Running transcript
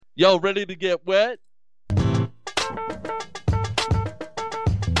Y'all ready to get wet?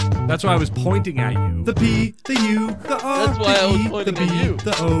 That's why I was pointing at you. The P, the U, the R, That's why the I was E, pointing the at B, you.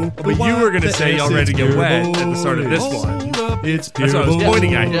 the O, the But Y, you were going to the say S, y'all ready to it's get pure wet at the start of this boys. one. Hold up, it's That's pure what I was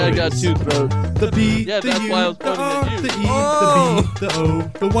pointing at you. Yeah, I got two throats. The P, Yeah, the that's U, why I was the pointing R, at you. the E, Oh. the B, the O,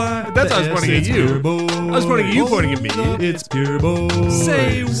 the Y, That's the why I was S, pointing at it's you. pure boys. I was pointing at you, pointing at me. Hold up, it's pure boys.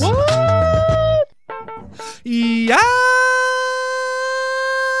 Say what? Yeah.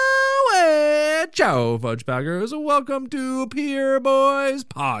 Ciao, Fudgebaggers. Welcome to Peer Boys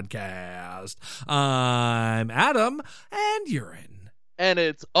Podcast. I'm Adam, and you're in. And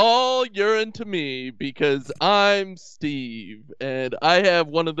it's all urine to me because I'm Steve, and I have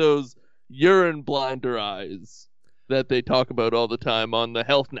one of those urine blinder eyes that they talk about all the time on the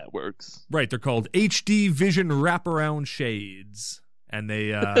health networks. Right, they're called HD Vision Wraparound Shades, and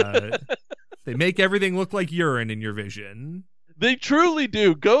they they make everything look like urine in your vision. They truly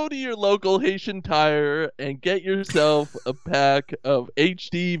do. Go to your local Haitian Tire and get yourself a pack of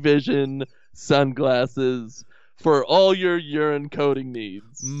HD Vision sunglasses for all your urine coating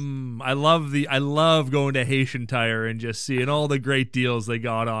needs. I love going to Haitian Tire and just seeing all the great deals they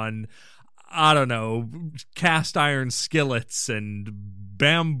got on, I don't know, cast iron skillets and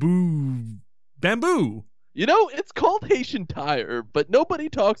bamboo. You know, it's called Haitian Tire, but nobody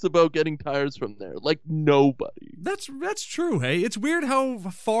talks about getting tires from there. Like, nobody. That's true. Hey, it's weird how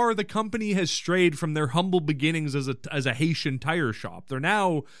far the company has strayed from their humble beginnings as a Haitian tire shop. They're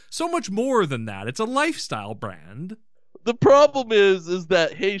now so much more than that. It's a lifestyle brand. The problem is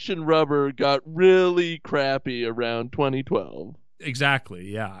that Haitian rubber got really crappy around 2012. Exactly,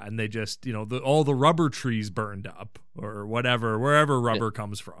 yeah. And they just, all the rubber trees burned up or whatever, wherever rubber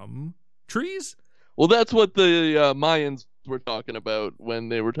comes from. Trees? Well, that's what the Mayans were talking about when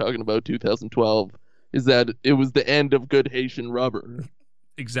they were talking about 2012, is that it was the end of good Haitian rubber.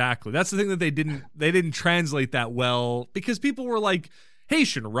 Exactly. That's the thing that they didn't translate that well, because people were like,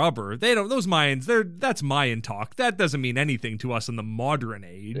 Haitian rubber, those Mayans, that's Mayan talk. That doesn't mean anything to us in the modern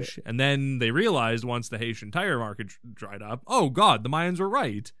age. Yeah. And then they realized once the Haitian tire market dried up, oh God, the Mayans were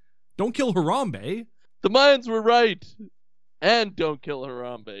right. Don't kill Harambe. The Mayans were right. And don't kill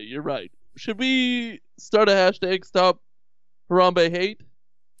Harambe. You're right. Should we start a hashtag stop Harambe hate?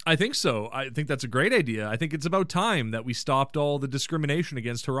 I think so. I think that's a great idea. I think it's about time that we stopped all the discrimination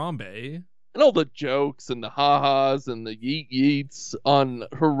against Harambe. And all the jokes and the ha-has and the yeet-yeets on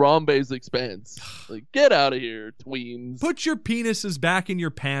Harambe's expense. Like, get out of here, tweens. Put your penises back in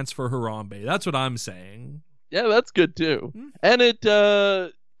your pants for Harambe. That's what I'm saying. Yeah, that's good too. Mm-hmm. And it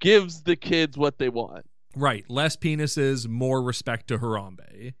gives the kids what they want. Right. Less penises, more respect to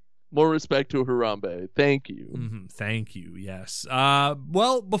Harambe. More respect to Harambe. Thank you. Mm-hmm. Thank you, yes.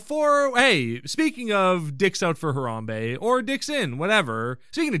 Speaking of dicks out for Harambe, or dicks in, whatever.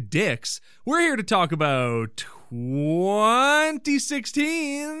 Speaking of dicks, we're here to talk about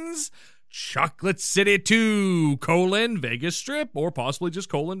 2016's Chocolate City 2, Vegas Strip, or possibly just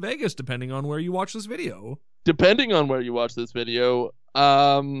Vegas, depending on where you watch this video. Depending on where you watch this video,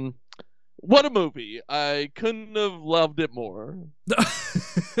 what a movie. I couldn't have loved it more.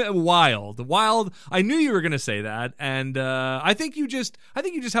 Wild. I knew you were going to say that, and I think you just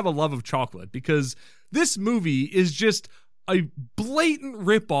have a love of chocolate, because this movie is just a blatant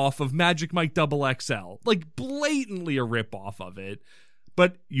ripoff of Magic Mike XXL. Like, blatantly a ripoff of it.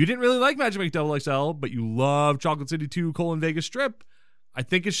 But you didn't really like Magic Mike XXL, but you love Chocolate City 2, Vegas Strip. I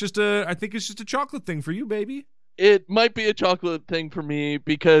think it's just a chocolate thing for you, baby. It might be a chocolate thing for me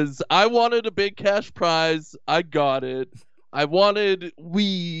because I wanted a big cash prize. I got it. I wanted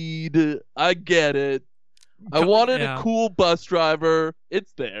weed. I get it. I wanted a cool bus driver.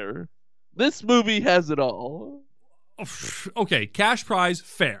 It's there. This movie has it all. Okay, cash prize,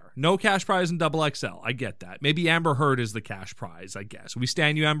 fair. No cash prize in XXL. I get that. Maybe Amber Heard is the cash prize, I guess. We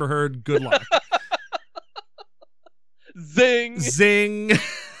stand you, Amber Heard. Good luck. Zing.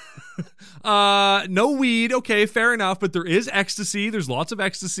 No weed. Okay, fair enough. But there is ecstasy. There's lots of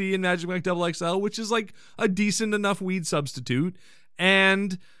ecstasy in Magic Mike XXL, which is like a decent enough weed substitute.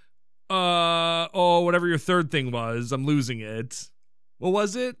 And, whatever your third thing was, I'm losing it. What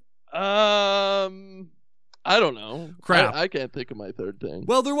was it? I don't know. Crap. I can't think of my third thing.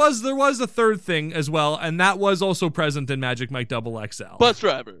 Well, there was a third thing as well, and that was also present in Magic Mike XXL.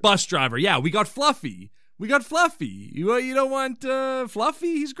 Bus driver. Yeah, we got Fluffy. You don't want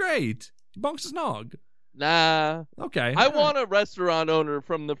Fluffy? He's great. He bonks his nog. Nah. Okay. I want a restaurant owner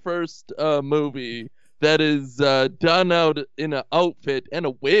from the first movie that is done out in an outfit and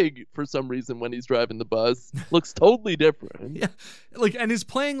a wig for some reason when he's driving the bus looks totally different. Yeah, like, and is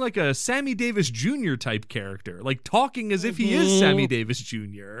playing like a Sammy Davis Jr. type character, like talking as if he is Sammy Davis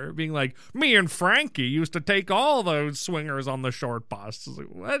Jr., being like, me and Frankie used to take all those swingers on the short bus. Like,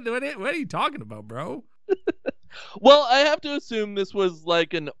 what are you talking about, bro? Well, I have to assume this was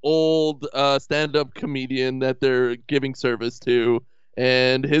like an old stand-up comedian that they're giving service to,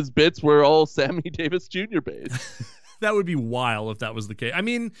 and his bits were all Sammy Davis Jr. based. That would be wild if that was the case. I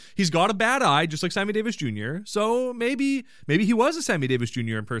mean, he's got a bad eye, just like Sammy Davis Jr., so maybe he was a Sammy Davis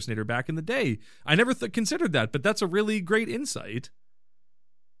Jr. impersonator back in the day. I never considered that, but that's a really great insight.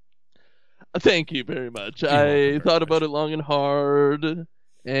 Thank you very much. I thought about it long and hard,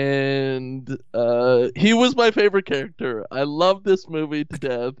 and he was my favorite character. I love this movie to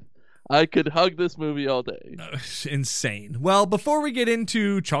death. I could hug this movie all day. Insane. Well, before we get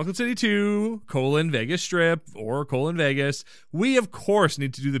into Chocolate City 2, Vegas Strip, or Vegas, we of course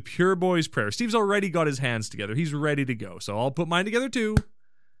need to do the Pure Boys prayer. Steve's already got his hands together. He's ready to go. So I'll put mine together too.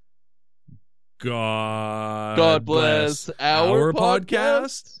 God bless our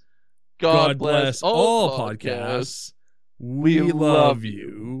podcast. God bless all podcasts. We love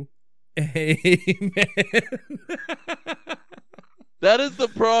you. Amen. That is the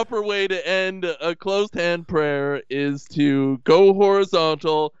proper way to end a closed hand prayer, is to go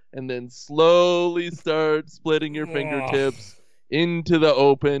horizontal and then slowly start splitting your fingertips into the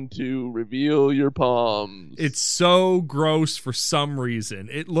open to reveal your palms. It's so gross for some reason.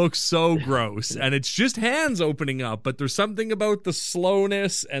 It looks so gross, and it's just hands opening up, but there's something about the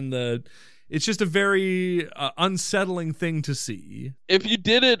slowness and it's just a very unsettling thing to see. If you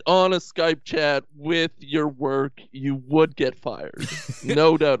did it on a Skype chat with your work, you would get fired.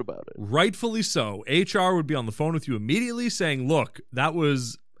 No doubt about it. Rightfully so. HR would be on the phone with you immediately saying, look, that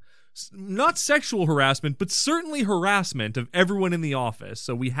was not sexual harassment, but certainly harassment of everyone in the office,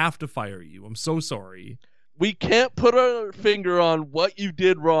 so we have to fire you. I'm so sorry. We can't put our finger on what you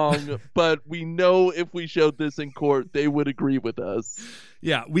did wrong, but we know if we showed this in court, they would agree with us.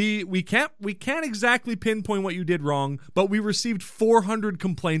 Yeah, we can't exactly pinpoint what you did wrong, but we received 400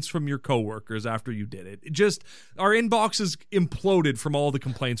 complaints from your coworkers after you did it. Our inboxes imploded from all the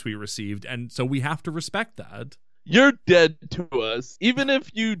complaints we received, and so we have to respect that. You're dead to us. Even if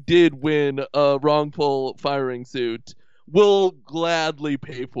you did win a wrongful firing suit, we'll gladly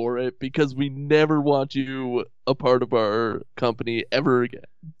pay for it because we never want you a part of our company ever again.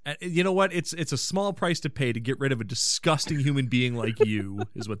 You know what? It's a small price to pay to get rid of a disgusting human being like you,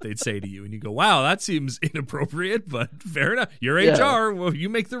 is what they'd say to you. And you go, wow, that seems inappropriate, but fair enough. You're HR. Well, you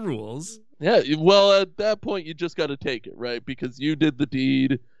make the rules. Yeah, well, at that point, you just got to take it, right? Because you did the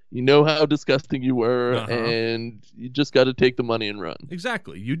deed. You know how disgusting you were, and you just got to take the money and run.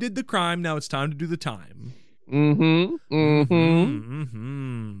 Exactly. You did the crime. Now it's time to do the time.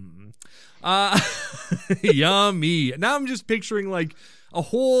 Yummy. Now I'm just picturing like a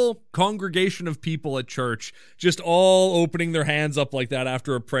whole congregation of people at church just all opening their hands up like that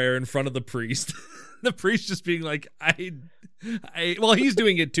after a prayer in front of the priest. The priest just being like, well, he's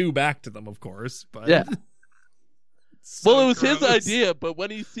doing it too back to them, of course, but yeah. So well, it was gross. his idea, but when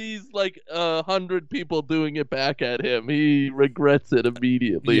he sees like 100 people doing it back at him, he regrets it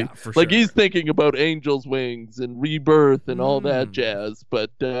immediately. Yeah, for like sure. He's thinking about Angel's Wings and Rebirth and all that jazz, but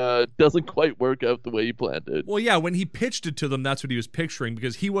doesn't quite work out the way he planned it. Well, yeah, when he pitched it to them, that's what he was picturing,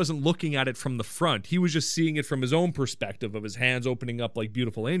 because he wasn't looking at it from the front. He was just seeing it from his own perspective of his hands opening up like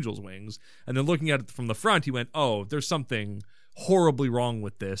beautiful angel's wings, and then looking at it from the front, he went, oh, there's something horribly wrong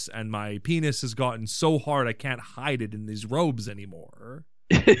with this, and my penis has gotten so hard I can't hide it in these robes anymore.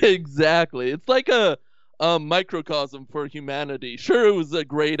 Exactly. It's like a microcosm for humanity. Sure, it was a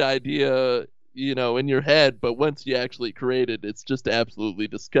great idea, in your head, but once you actually create it, it's just absolutely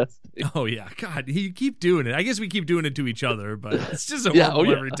disgusting. Oh yeah, God, you keep doing it. I guess we keep doing it to each other, but it's just horrible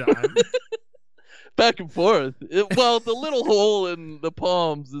every time. Back and forth. Well, the little hole in the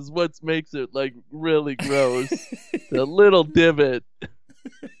palms is what makes it like really gross. The little divot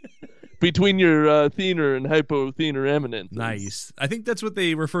between your thenar and hypothenar eminence. Nice. I think that's what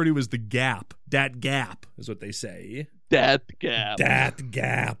they refer to as the gap. Dat gap is what they say. Dat gap. Dat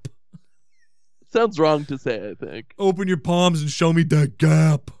gap. Sounds wrong to say, I think. Open your palms and show me that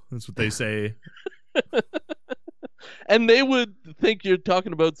gap. That's what they say. And they would think you're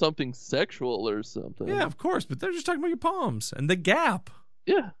talking about something sexual or something. Yeah, of course, but they're just talking about your palms and the gap.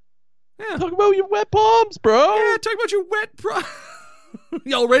 Yeah. Yeah. Talk about your wet palms, bro. Yeah, talk about your wet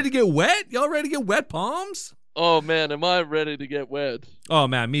Y'all ready to get wet? Y'all ready to get wet palms? Oh, man, am I ready to get wet? Oh,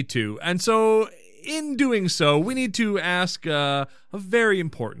 man, me too. And so in doing so, we need to ask a very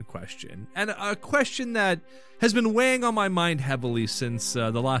important question, and a question that has been weighing on my mind heavily since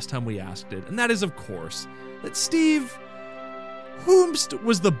the last time we asked it, and that is, of course, that Steve, whomst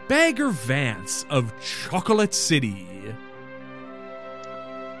was the Bagger Vance of Chocolate City?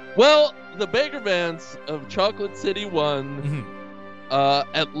 Well, the Bagger Vance of Chocolate City 1,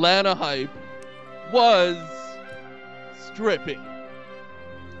 Atlanta Hype, was stripping.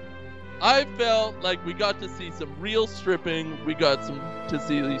 I felt like we got to see some real stripping. We got to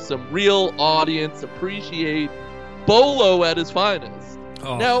see some real audience appreciate Bolo at his finest.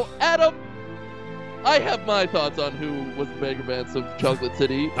 Oh. Now, Adam, I have my thoughts on who was the Bagger Vance of Chocolate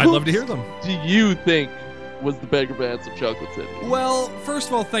City. I'd love to hear them. Do you think was the Bagger Vance of Chocolate City? Well, first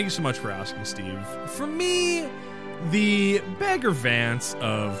of all, thank you so much for asking, Steve. For me, the Bagger Vance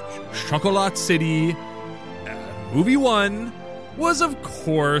of Chocolate City, movie 1, was, of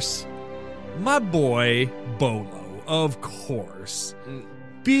course, my boy Bolo, of course.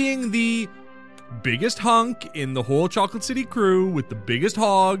 Being the biggest hunk in the whole Chocolate City crew with the biggest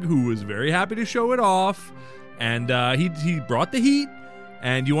hog, who was very happy to show it off. And he brought the heat,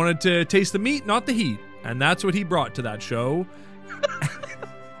 and you wanted to taste the meat, not the heat. And that's what he brought to that show.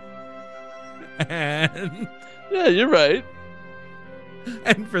 And yeah, you're right.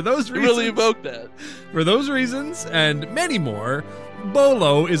 And for those reasons, you really evoked that. For those reasons and many more,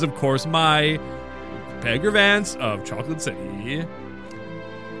 Bolo is, of course, my Bagger Vance of Chocolate City.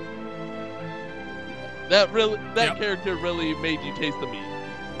 That character really made you taste the meat.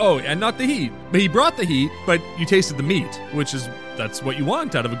 Oh, and not the heat. But he brought the heat, but you tasted the meat, that's what you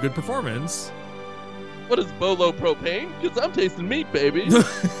want out of a good performance. What is Bolo propane? Because I'm tasting meat, baby.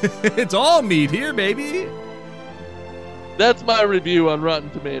 It's all meat here, baby. That's my review on Rotten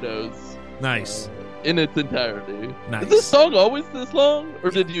Tomatoes. Nice. In its entirety. Nice. Is this song always this long,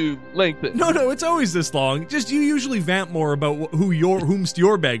 or did you lengthen? No, it's always this long. Just you usually vamp more about whomst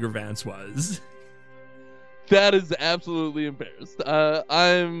your Bagger Vance was. That is absolutely embarrassed.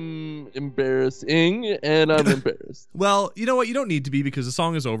 I'm embarrassing, and I'm embarrassed. Well, you know what? You don't need to be, because the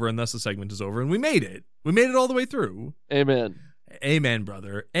song is over, and thus the segment is over, and we made it. We made it all the way through. Amen. Amen,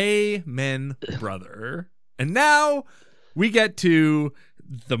 brother. Amen, brother. And now we get to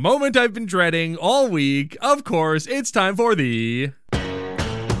the moment I've been dreading all week. Of course, it's time for the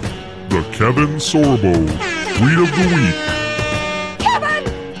Kevin Sorbo Tweet of the Week.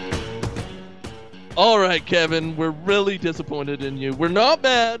 All right, Kevin, we're really disappointed in you. We're not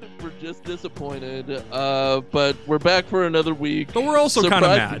mad, we're just disappointed. But we're back for another week. But we're also kind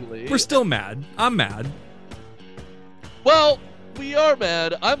of mad. We're still mad. I'm mad. Well, we are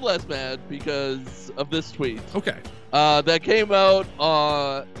mad. I'm less mad because of this tweet. Okay. That came out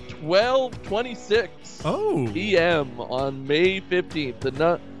 12:26 p.m. on May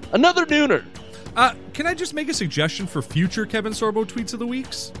 15th. Another nooner. Can I just make a suggestion for future Kevin Sorbo tweets of the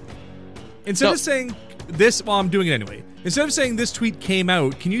weeks? Instead of saying this, well, I'm doing it anyway. Instead of saying this tweet came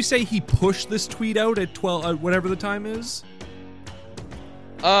out, can you say he pushed this tweet out at 12, whatever the time is?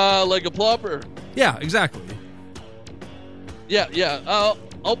 Like a plopper. Yeah, exactly. Yeah.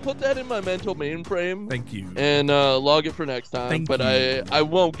 I'll put that in my mental mainframe. Thank you. And log it for next time. Thank you. I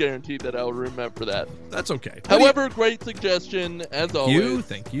won't guarantee that I'll remember that. That's okay. However, great suggestion as always.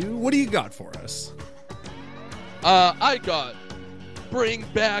 Thank you. What do you got for us? I got bring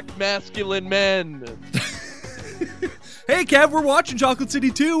back masculine men. Hey, Kev, we're watching Chocolate City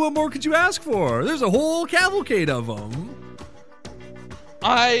 2. What more could you ask for? There's a whole cavalcade of them.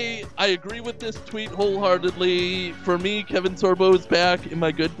 I agree with this tweet wholeheartedly. For me, Kevin Sorbo is back in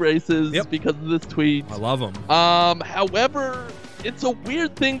my good graces because of this tweet. I love him. However, it's a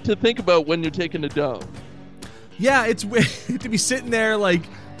weird thing to think about when you're taking a dump. Yeah, it's weird to be sitting there like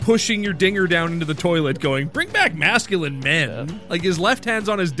pushing your dinger down into the toilet going, bring back masculine men. Yeah. Like his left hand's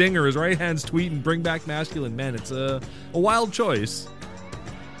on his dinger, his right hand's tweeting, bring back masculine men. It's a wild choice.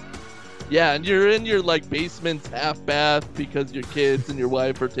 Yeah, and you're in your like basement's half bath because your kids and your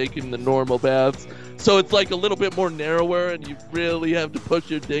wife are taking the normal baths. So it's like a little bit more narrower and you really have to push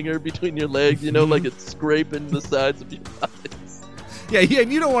your dinger between your legs, like it's scraping the sides of your thighs. Yeah,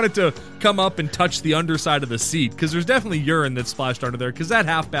 and you don't want it to come up and touch the underside of the seat because there's definitely urine that's splashed under there because that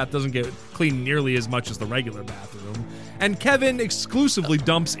half bath doesn't get cleaned nearly as much as the regular bathroom. And Kevin exclusively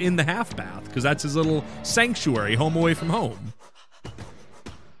dumps in the half bath because that's his little sanctuary, home away from home.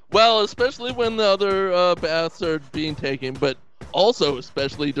 Well, especially when the other baths are being taken, but also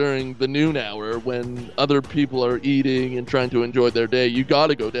especially during the noon hour when other people are eating and trying to enjoy their day, you got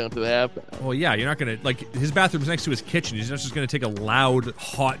to go down to the half bath. Well, yeah, you're not going to, like, his bathroom's next to his kitchen. He's not just going to take a loud,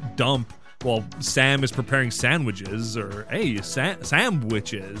 hot dump well, Sam is preparing sandwiches, or hey,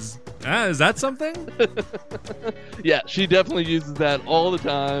 Samwitches. Is that something? Yeah, she definitely uses that all the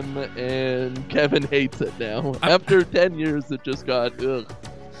time, and Kevin hates it now. After 10 years, it just got ugh.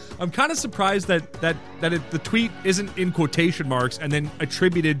 I'm kind of surprised that the tweet isn't in quotation marks and then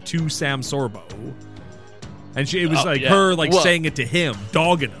attributed to Sam Sorbo. And it was her saying it to him,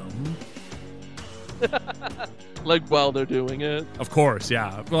 dogging him. Like while they're doing it. Of course,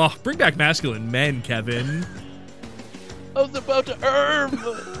 yeah. Well, bring back masculine men, Kevin. I was about to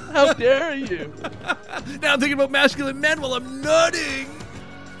How dare you? Now I'm thinking about masculine men while I'm nutting.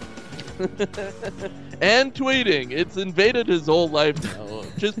 And tweeting. It's invaded his whole life now,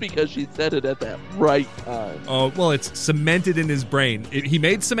 just because she said it at that right time. Oh, well, it's cemented in his brain. He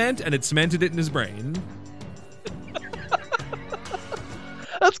made cement, and it cemented it in his brain.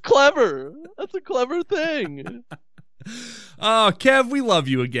 That's clever. That's a clever thing. Oh, Kev, we love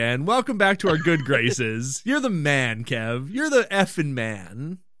you again. Welcome back to our good graces. You're the man, Kev. You're the effing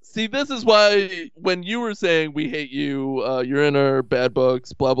man. See, this is why when you were saying we hate you, you're in our bad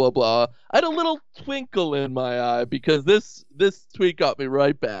books, blah, blah, blah, I had a little twinkle in my eye because this tweet got me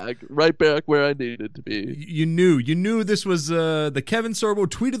right back where I needed to be. You knew this was the Kevin Sorbo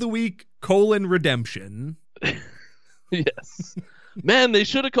tweet of the week, redemption. Yes. Man, they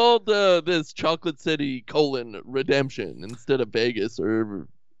should have called this Chocolate City, redemption instead of Vegas or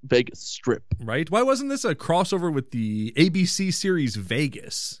Vegas Strip. Right? Why wasn't this a crossover with the ABC series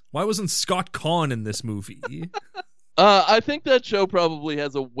Vegas? Why wasn't Scott Conn in this movie? I think that show probably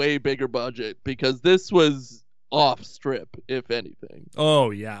has a way bigger budget because this was off strip, if anything.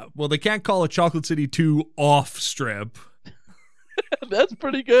 Oh, yeah. Well, they can't call it Chocolate City 2 off strip. That's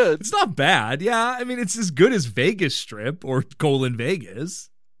pretty good. It's not bad. Yeah, I mean, it's as good as Vegas Strip or Vegas.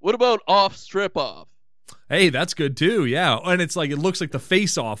 What about off strip off? Hey, that's good too. Yeah, and it looks like the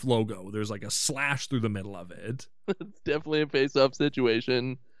Face Off logo. There's like a slash through the middle of it. It's definitely a face-off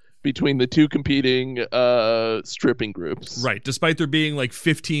situation between the two competing stripping groups. Right, despite there being like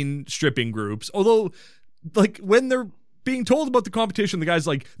 15 stripping groups. Although, like, when they're being told about the competition, the guy's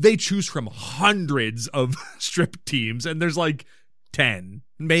like, they choose from hundreds of strip teams, and there's like 10,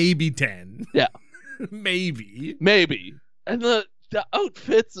 maybe 10. Yeah. Maybe. And the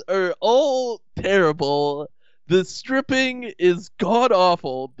outfits are all terrible. The stripping is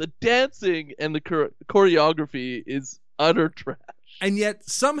god-awful. The dancing and the choreography is utter trash. And yet,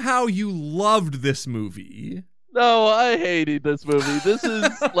 somehow you loved this movie. No, I hated this movie. This is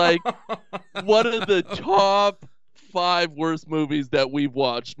like one of the top 5 worst movies that we've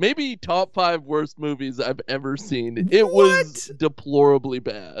watched. Maybe top 5 worst movies I've ever seen. It was deplorably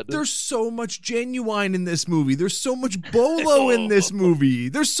bad. There's so much Genuine in this movie. There's so much Bolo in this movie.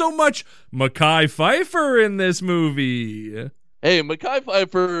 There's so much Mekhi Phifer in this movie. Hey, Mekhi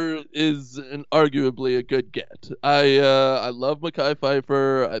Phifer is arguably a good get. I love Mekhi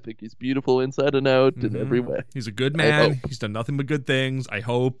Phifer. I think he's beautiful inside and out in every way. He's a good man. He's done nothing but good things. I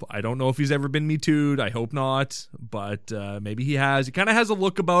hope. I don't know if he's ever been Me Too'd. I hope not. But maybe he has. He kind of has a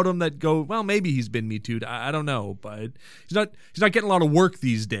look about him that well, maybe he's been Me Too'd. I don't know. But he's not getting a lot of work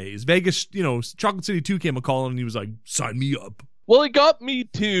these days. Vegas, Chocolate City 2 came a call and he was like, sign me up. Well, he got Me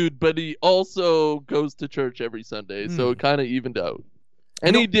Too'd, but he also goes to church every Sunday, so it kind of evened out.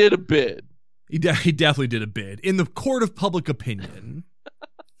 And he did a bid. He definitely did a bid in the court of public opinion.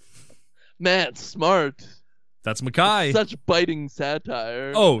 Man, smart. That's Mekhi. Such biting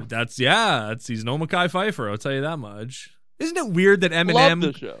satire. Oh, he's no Mekhi Phifer, I'll tell you that much. Isn't it weird that Eminem? Love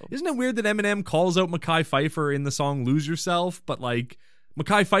the show. Isn't it weird that Eminem calls out Mekhi Phifer in the song "Lose Yourself," but like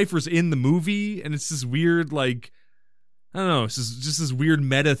Mekhi Phifer's in the movie, and it's this weird like. I don't know. It's just this weird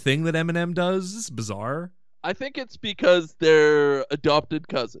meta thing that Eminem does. This is bizarre. I think it's because they're adopted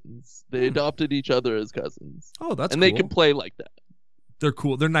cousins. They adopted each other as cousins. Oh, that's cool. And they can play like that. They're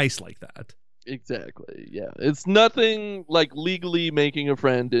cool. They're nice like that. Exactly. Yeah. It's nothing like legally making a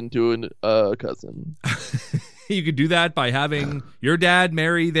friend into a cousin. You could do that by having your dad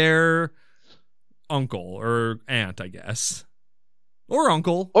marry their uncle or aunt, I guess. Or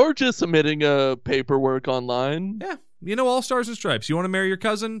uncle. Or just submitting paperwork online. Yeah. All Stars and Stripes. You want to marry your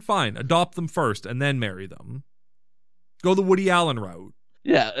cousin? Fine. Adopt them first and then marry them. Go the Woody Allen route.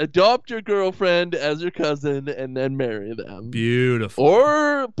 Yeah, adopt your girlfriend as your cousin and then marry them. Beautiful.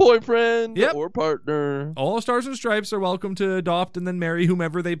 Or boyfriend or partner. All Stars and Stripes are welcome to adopt and then marry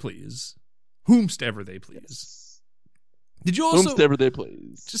whomever they please. Whomstever they please. Yes. Did you also... Whomstever they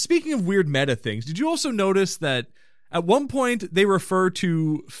please. Just speaking of weird meta things, did you also notice that at one point, they refer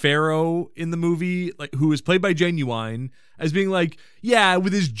to Pharaoh in the movie, who is played by Genuine, as being like, yeah,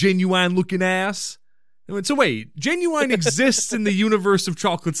 with his genuine-looking ass. So wait, Genuine exists in the universe of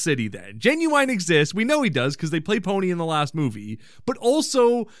Chocolate City then. Genuine exists. We know he does because they play Pony in the last movie. But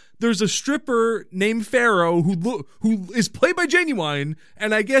also, there's a stripper named Pharaoh who is played by Genuine,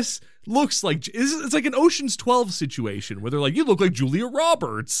 and I guess looks like... It's like an Ocean's 12 situation where they're like, you look like Julia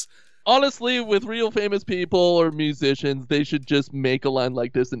Roberts. Honestly, with real famous people or musicians, they should just make a line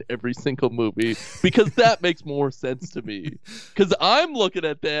like this in every single movie because that makes more sense to me. Because I'm looking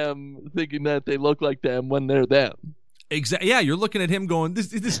at them thinking that they look like them when they're them. Exactly. Yeah, you're looking at him going,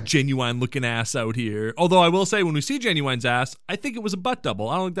 this Genuine looking ass out here. Although I will say, when we see Genuine's ass, I think it was a butt double.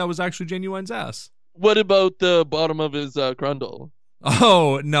 I don't think that was actually Genuine's ass. What about the bottom of his grundle?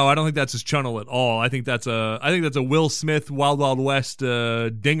 Oh no, I don't think that's his chunnel at all. I think that's a Will Smith Wild Wild West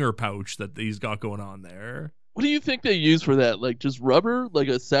dinger pouch that he's got going on there. What do you think they use for that? Like just rubber, like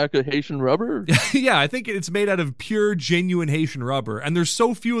a sack of Haitian rubber? Yeah, I think it's made out of pure, genuine Haitian rubber, and there's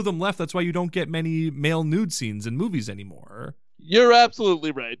so few of them left. That's why you don't get many male nude scenes in movies anymore. You're absolutely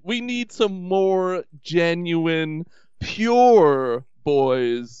right. We need some more genuine, pure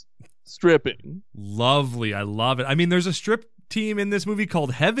boys stripping. Lovely, I love it. I mean, there's a strip team in this movie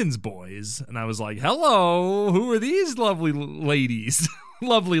called Heaven's Boys, and I was like, hello, who are these lovely ladies?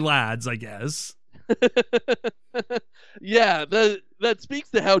 Lovely lads, I guess. Yeah, that speaks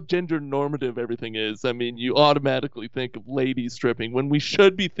to how gender normative everything is. I mean, you automatically think of ladies stripping when we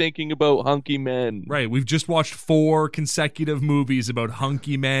should be thinking about hunky men. Right, we've just watched 4 consecutive movies about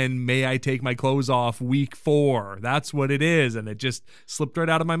hunky men. May I take my clothes off? Week 4. That's what it is, and it just slipped right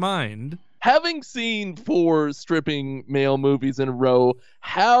out of my mind. Having seen 4 stripping male movies in a row,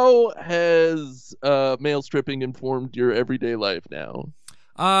 how has male stripping informed your everyday life now?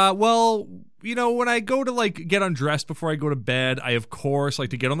 Well, you know, when I go to like get undressed before I go to bed, I of course like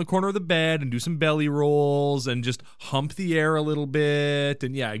to get on the corner of the bed and do some belly rolls and just hump the air a little bit.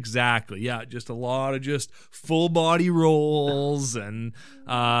 And yeah, exactly. Yeah, just a lot of just full body rolls. And,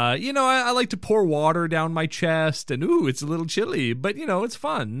 you know, I like to pour water down my chest and ooh, it's a little chilly, but you know, it's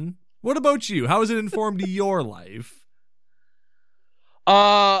fun. What about you? How has it informed your life?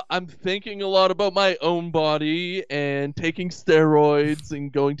 I'm thinking a lot about my own body and taking steroids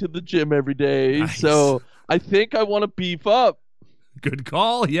and going to the gym every day. Nice. So I think I want to beef up. Good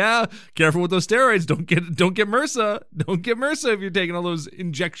call. Yeah. Careful with those steroids. Don't get MRSA. Don't get MRSA if you're taking all those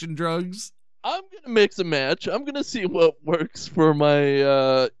injection drugs. I'm going to mix and match. I'm going to see what works for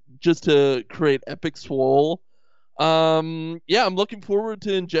my, just to create epic swole. Yeah, I'm looking forward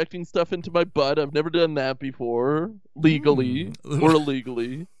to injecting stuff into my butt. I've never done that before, legally or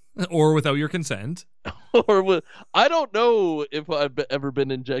illegally. Or without your consent. I don't know if I've ever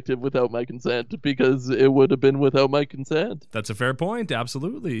been injected without my consent because it would have been without my consent. That's a fair point.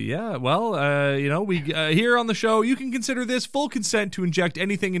 Absolutely. Yeah. Well, you know, we here on the show, you can consider this full consent to inject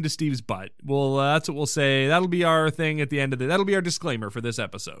anything into Steve's butt. Well, that's what we'll say. That'll be our thing at the end of it. That'll be our disclaimer for this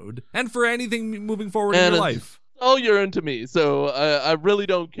episode and for anything moving forward in your life. Oh, you're into me, so I really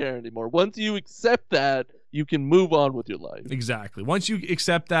don't care anymore. Once you accept that, you can move on with your life. Exactly. Once you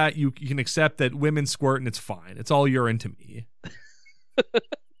accept that, you can accept that women squirt and it's fine. It's all you're into me.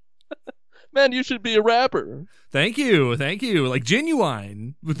 Man, you should be a rapper. Thank you. Like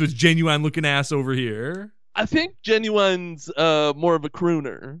Genuine, with this genuine looking ass over here. I think Genuine's more of a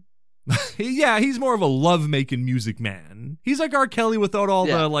crooner. Yeah, he's more of a love-making music man. He's like R. Kelly without all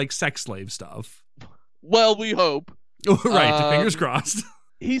the like sex slave stuff. Well, we hope. Right, fingers crossed.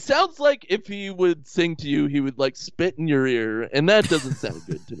 He sounds like if he would sing to you, he would like spit in your ear, and that doesn't sound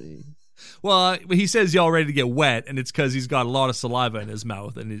good to me. Well, he says y'all ready to get wet, and it's because he's got a lot of saliva in his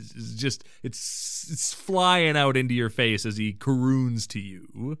mouth, and it's flying out into your face as he croons to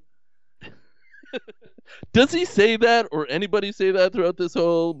you. Does he say that, or anybody say that throughout this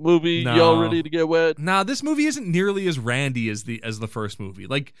whole movie? No. Y'all ready to get wet? Nah, this movie isn't nearly as randy as the first movie.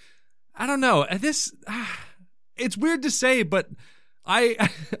 Like, I don't know. It's weird to say, but I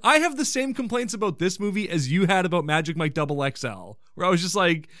have the same complaints about this movie as you had about Magic Mike XXL, where I was just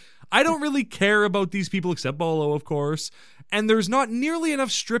like, I don't really care about these people except Bolo, of course, and there's not nearly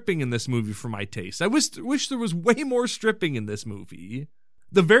enough stripping in this movie for my taste. I wish there was way more stripping in this movie.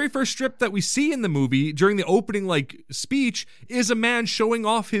 The very first strip that we see in the movie during the opening speech is a man showing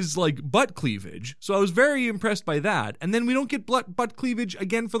off his butt cleavage. So I was very impressed by that. And then we don't get butt cleavage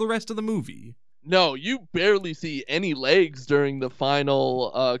again for the rest of the movie. No, you barely see any legs during the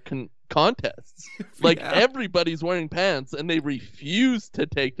final contests. Everybody's wearing pants and they refuse to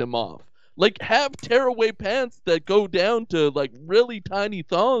take them off. Have tearaway pants that go down to really tiny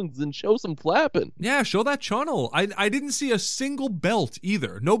thongs and show some flapping. Yeah, show that channel. I didn't see a single belt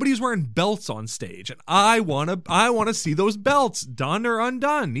either. Nobody's wearing belts on stage, and I wanna see those belts done or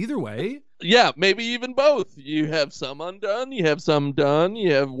undone. Either way. Yeah, maybe even both. You have some undone, you have some done,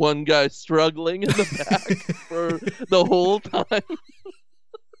 you have one guy struggling in the back for the whole time.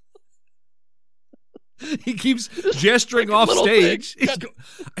 He keeps gesturing Like off stage. thing.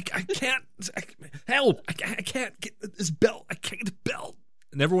 I can't help. I can't get this belt. I can't get the belt.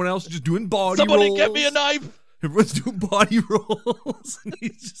 And everyone else is just doing body Somebody rolls. get me a knife. Everyone's doing body rolls. And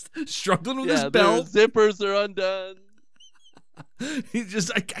he's just struggling with his belt. Their zippers are undone. He's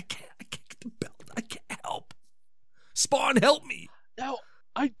just, I can't get the belt. I can't help. Spawn, help me. Now,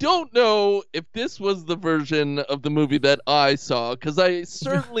 I don't know if this was the version of the movie that I saw, because I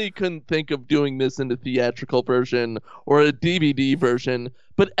certainly couldn't think of doing this in a theatrical version or a DVD version.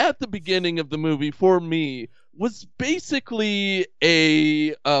 But at the beginning of the movie, for me, was basically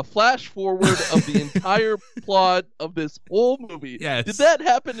a flash forward of the entire plot of this whole movie. Yes. Did that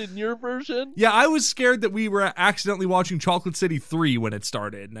happen in your version? Yeah, I was scared that we were accidentally watching Chocolate City 3 when it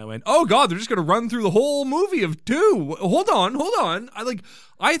started. And I went, oh God, they're just going to run through the whole movie of 2. Hold on.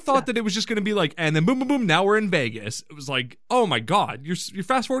 I thought that it was just going to be like, and then boom, boom, boom, now we're in Vegas. It was like, oh my God, you're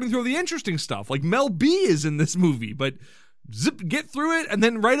fast forwarding through all the interesting stuff. Like Mel B is in this movie, but zip, get through it, and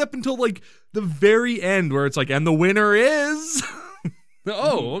then right up until like the very end where it's like, and the winner is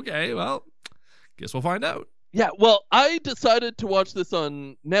oh, okay, well, guess we'll find out. Yeah, well, I decided to watch this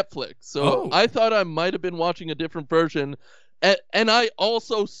on Netflix, so I thought I might have been watching a different version, and I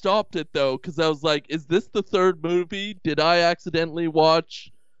also stopped it though, because I was like, is this the third movie? Did I accidentally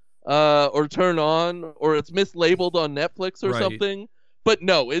watch or turn on, or it's mislabeled on Netflix or something? But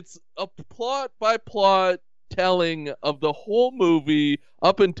no, it's a plot by plot telling of the whole movie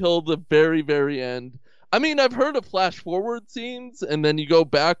up until the very, very end. I mean, I've heard of flash forward scenes and then you go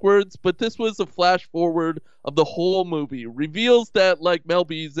backwards, but this was a flash forward of the whole movie. Reveals that like Mel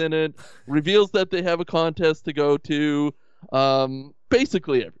B's in it, reveals that they have a contest to go to,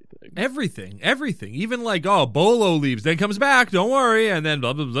 basically everything. Everything. Even like, oh, Bolo leaves, then comes back, don't worry, and then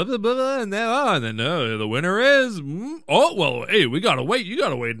blah, blah, blah, blah, blah, and then the winner is, oh, well, hey, we gotta wait. You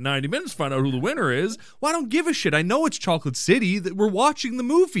gotta wait 90 minutes to find out who the winner is. Well, I don't give a shit. I know it's Chocolate City. That we're watching the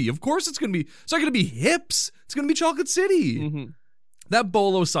movie. Of course it's not gonna be Hips. It's gonna be Chocolate City. Mm-hmm. That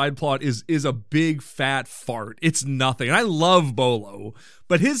Bolo side plot is a big fat fart. It's nothing. And I love Bolo,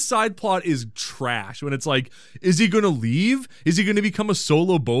 but his side plot is trash. When it's like, is he going to leave? Is he going to become a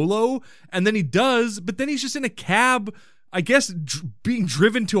solo Bolo? And then he does, but then he's just in a cab, I guess, being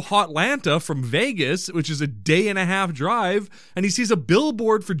driven to Hotlanta from Vegas, which is a 1.5-day drive, and he sees a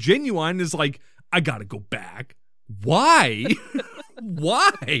billboard for Genuine and is like, I got to go back. Why?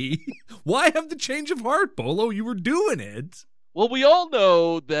 Why? Why have the change of heart, Bolo? You were doing it. Well, we all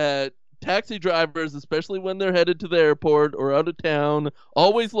know that taxi drivers, especially when they're headed to the airport or out of town,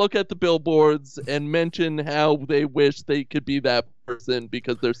 always look at the billboards and mention how they wish they could be that person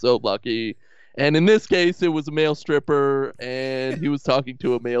because they're so lucky. And in this case, it was a male stripper, and he was talking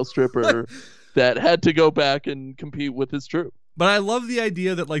to a male stripper that had to go back and compete with his troupe. But I love the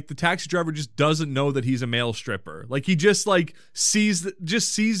idea that like the taxi driver just doesn't know that he's a male stripper. Like he just like sees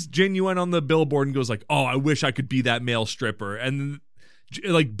Genuine on the billboard and goes like, "Oh, I wish I could be that male stripper." And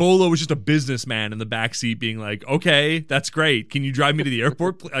like Bolo was just a businessman in the backseat being like, "Okay, that's great. Can you drive me to the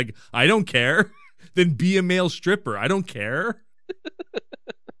airport?" Like, I don't care. Then be a male stripper. I don't care.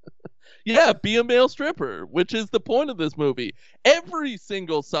 Yeah, be a male stripper, which is the point of this movie. Every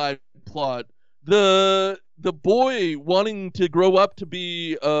single side plot, the boy wanting to grow up to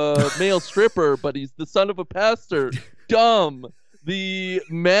be a male stripper, but he's the son of a pastor, dumb. The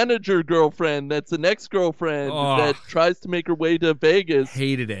manager girlfriend that's an ex-girlfriend that tries to make her way to Vegas.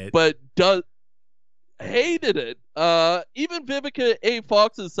 Hated it. But hated it. Even Vivica A.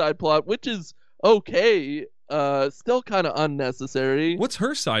 Fox's side plot, which is okay, still kind of unnecessary. What's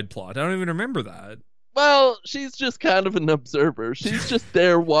her side plot? I don't even remember that. Well, she's just kind of an observer. She's just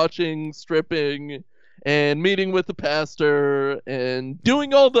there watching stripping and meeting with the pastor and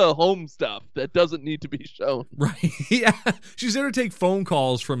doing all the home stuff that doesn't need to be shown. Right. Yeah. She's there to take phone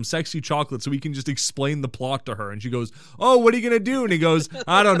calls from Sexy Chocolate so he can just explain the plot to her. And she goes, "Oh, what are you going to do?" And he goes,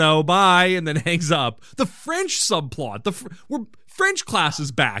 "I don't know. Bye." And then hangs up. The French subplot. French class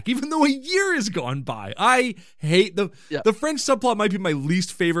is back, even though a year has gone by. I hate the French subplot might be my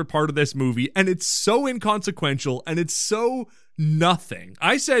least favorite part of this movie, and it's so inconsequential, and it's so nothing.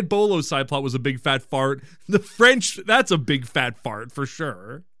 I said Bolo's side plot was a big fat fart. The French, that's a big fat fart for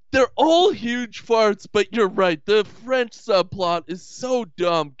sure. They're all huge farts, but you're right. The French subplot is so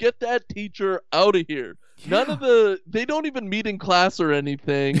dumb. Get that teacher out of here. Yeah. They don't even meet in class or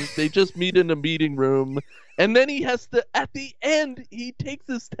anything. They just meet in a meeting room. And then he has to, at the end, he takes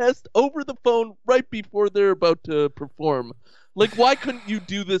his test over the phone right before they're about to perform. Like, why couldn't you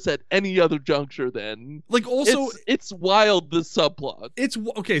do this at any other juncture then? Like, also, it's wild, the subplot. It's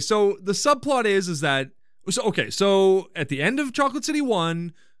okay. So the subplot is that so at the end of Chocolate City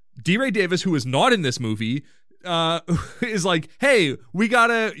 1, D. Ray Davis, who is not in this movie, is like, hey,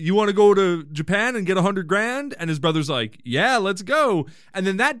 you want to go to Japan and get $100,000? And his brother's like, yeah, let's go. And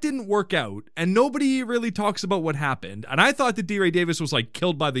then that didn't work out, and nobody really talks about what happened. And I thought that D. Ray Davis was like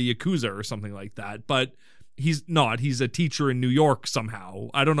killed by the Yakuza or something like that, but he's not. He's a teacher in New York somehow.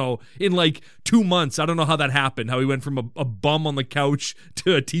 I don't know. In like 2 months, I don't know how that happened, how he went from a bum on the couch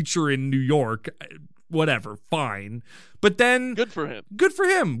to a teacher in New York. Whatever, fine. But then... Good for him. Good for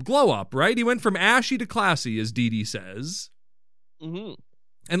him. Glow up, right? He went from ashy to classy, as Dee Dee says. Mm-hmm.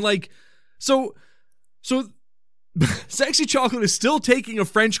 And like, so Sexy Chocolate is still taking a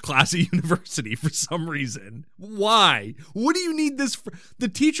French class at university for some reason. Why? What do you need this for? The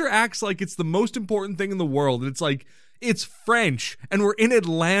teacher acts like it's the most important thing in the world, and it's like, it's French, and we're in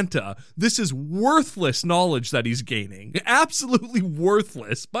Atlanta. This is worthless knowledge that he's gaining. Absolutely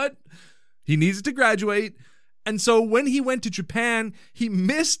worthless, but he needs to graduate. And so when he went to Japan, he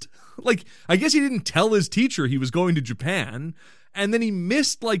missed, like, I guess he didn't tell his teacher he was going to Japan. And then he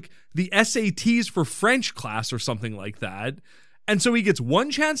missed, like, the SATs for French class or something like that. And so he gets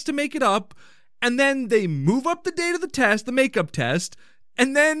one chance to make it up. And then they move up the date of the test, the makeup test.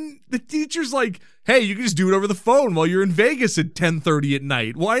 And then the teacher's like, hey, you can just do it over the phone while you're in Vegas at 10:30 at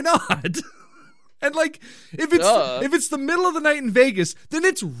night. Why not? And like, if it's the middle of the night in Vegas, then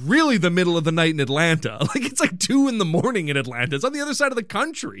it's really the middle of the night in Atlanta. Like, it's like 2 a.m. in Atlanta. It's on the other side of the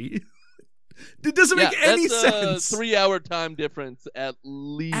country. It doesn't make any sense. 3-hour time difference at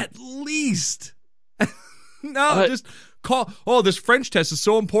least. At least. No, just call. Oh, this French test is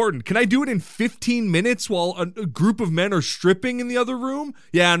so important. Can I do it in 15 minutes while a group of men are stripping in the other room?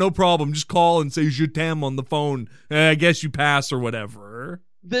 Yeah, no problem. Just call and say je t'aime on the phone. I guess you pass or whatever.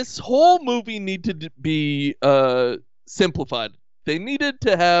 This whole movie needed to be simplified. They needed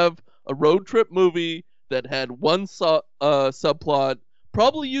to have a road trip movie that had one subplot.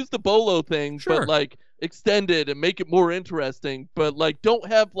 Probably use the Bolo thing, sure, but like extend it and make it more interesting. But like, don't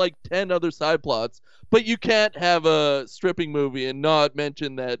have like 10 other side plots. But you can't have a stripping movie and not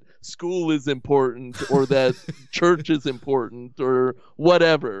mention that school is important or that church is important or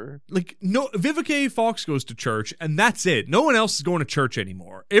whatever. Like, no, Vivica A. Fox goes to church and that's it. No one else is going to church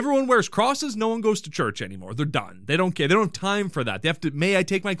anymore. Everyone wears crosses. No one goes to church anymore. They're done. They don't care. They don't have time for that. They have to, may I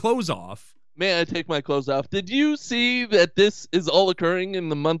take my clothes off? May I take my clothes off? Did you see that this is all occurring in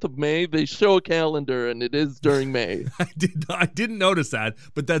the month of May? They show a calendar, and it is during May. I didn't notice that,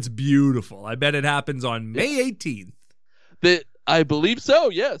 but that's beautiful. I bet it happens on May 18th. I believe so,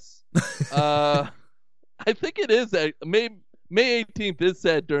 yes. I think it is. May 18th is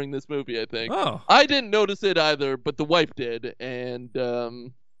said during this movie, I think. Oh. I didn't notice it either, but the wife did,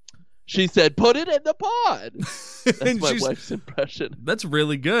 and she said, put it in the pod. That's my wife's impression. That's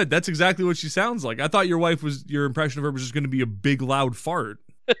really good. That's exactly what she sounds like. I thought your impression of her was just going to be a big, loud fart.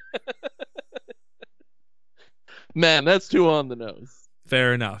 Man, that's too on the nose.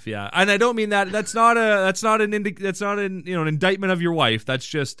 Fair enough, yeah. And I don't mean that. That's not an indictment of your wife. That's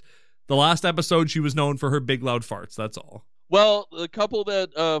just the last episode she was known for her big, loud farts. That's all. Well, the couple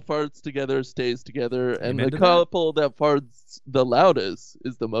that farts together stays together, and the couple that farts the loudest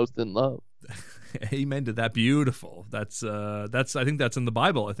is the most in love. Amen to that. Beautiful. That's I think that's in the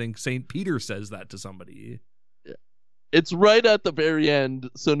Bible. I think St. Peter says that to somebody. Yeah. It's right at the very end,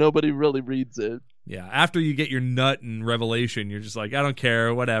 so nobody really reads it. Yeah, after you get your nut in Revelation, you're just like, I don't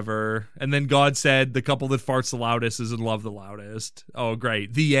care, whatever. And then God said the couple that farts the loudest is in love the loudest. Oh,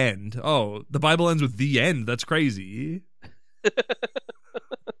 great. The end. Oh, the Bible ends with the end. That's crazy.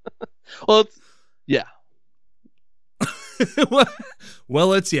 Well, it's yeah.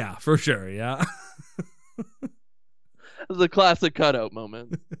 Well, it's yeah, for sure, yeah. It's a classic cutout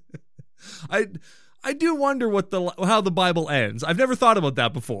moment. I do wonder how the Bible ends. I've never thought about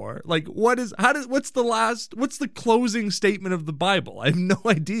that before. Like, what's the closing statement of the Bible? I have no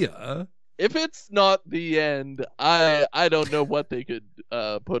idea. If it's not the end, I don't know what they could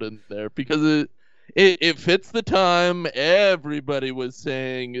put in there, because it fits the time. Everybody was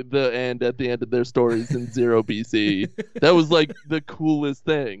saying the end at the end of their stories in 0 BC. That was like the coolest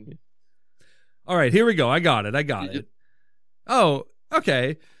thing. All right, here we go. I got it. Oh,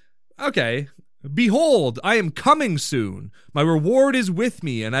 okay. Behold, I am coming soon. My reward is with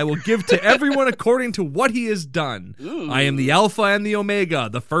me, and I will give to everyone according to what he has done. Ooh. I am the Alpha and the Omega,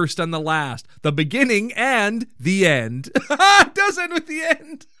 the first and the last, the beginning and the end. It does end with the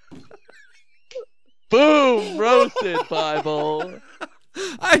end. Boom! Roasted, Bible.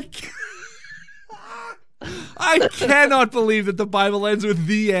 I cannot believe that the Bible ends with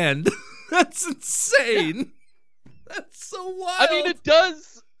the end. That's insane. That's so wild. I mean, it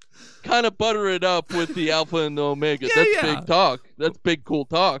does kind of butter it up with the Alpha and the Omega. That's big talk. That's big, cool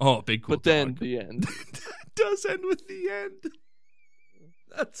talk. Oh, big, cool talk. But then the end. It does end with the end.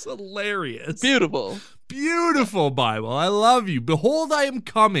 That's hilarious. Beautiful. Beautiful Bible. I love you. Behold, I am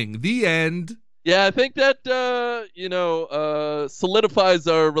coming. The end. Yeah, I think that, solidifies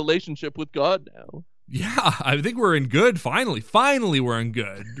our relationship with God now. Yeah, I think we're in good. Finally we're in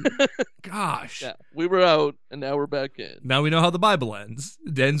good. Gosh. Yeah, we were out, and now we're back in. Now we know how the Bible ends.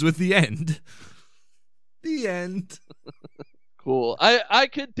 It ends with the end. The end. Cool. I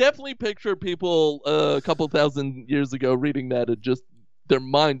could definitely picture people a couple thousand years ago reading that and just their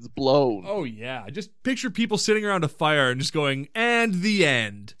minds blown. Oh, yeah. Just picture people sitting around a fire and just going, and the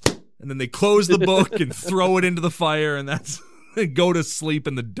end. And then they close the book and throw it into the fire, and that's go to sleep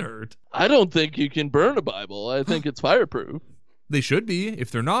in the dirt. I don't think you can burn a Bible. I think it's fireproof. They should be. If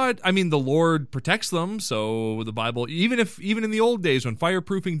they're not, I mean, the Lord protects them. So the Bible, even in the old days when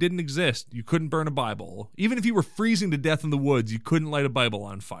fireproofing didn't exist, you couldn't burn a Bible. Even if you were freezing to death in the woods, you couldn't light a Bible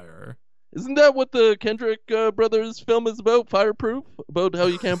on fire. Isn't that what the Kendrick brothers film is about? Fireproof? About how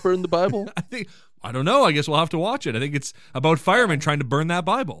you can't burn the Bible? I don't know. I guess we'll have to watch it. I think it's about firemen trying to burn that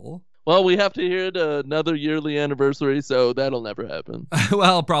Bible. Well, we have to hear it another yearly anniversary, so that'll never happen.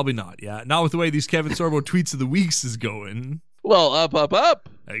 Well, probably not. Yeah, not with the way these Kevin Sorbo tweets of the weeks is going. Well, up.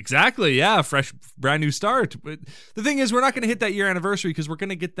 Exactly, yeah. Fresh, brand new start. But the thing is, we're not going to hit that year anniversary because we're going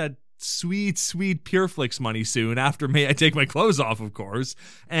to get that sweet, sweet PureFlix money soon after May I Take My Clothes Off, of course.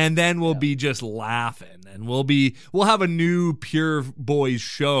 And then we'll be just laughing. And we'll have a new Pure Boys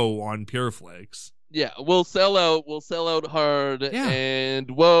show on PureFlix. Yeah, we'll sell out hard,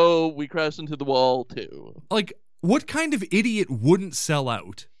 and whoa, we crash into the wall too. Like, what kind of idiot wouldn't sell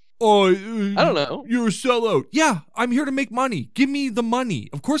out? Oh, I don't know. You're a sellout. Yeah, I'm here to make money. Give me the money.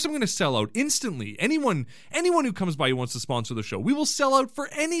 Of course I'm going to sell out instantly. Anyone who comes by who wants to sponsor the show, we will sell out for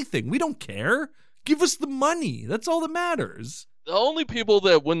anything. We don't care. Give us the money. That's all that matters. The only people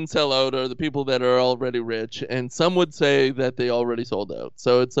that wouldn't sell out are the people that are already rich, and some would say that they already sold out.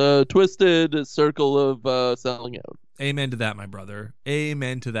 So it's a twisted circle of selling out. Amen to that, my brother.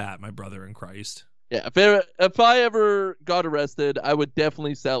 Amen to that, my brother in Christ. Yeah, if I ever got arrested, I would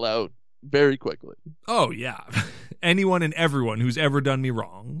definitely sell out very quickly. Oh, yeah. Anyone and everyone who's ever done me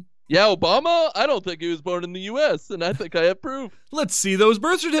wrong. Yeah, Obama? I don't think he was born in the U.S., and I think I have proof. Let's see those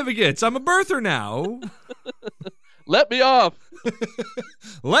birth certificates. I'm a birther now. Let me off.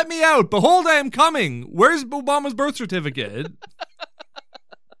 Let me out. Behold, I am coming. Where's Obama's birth certificate?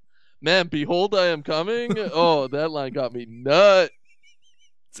 Man, behold, I am coming. Oh, that line got me nut.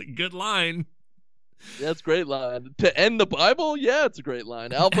 It's a good line. That's a great line. To end the Bible? Yeah, it's a great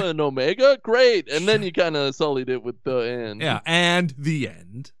line. Alpha and Omega? Great. And then you kind of sullied it with the end. Yeah, and the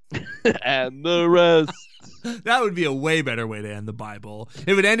end. And the rest. That would be a way better way to end the Bible.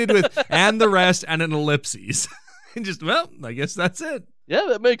 If it ended with and the rest and an ellipses. And just, well, I guess that's it. Yeah,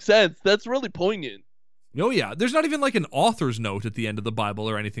 that makes sense. That's really poignant. Oh, yeah. There's not even like an author's note at the end of the Bible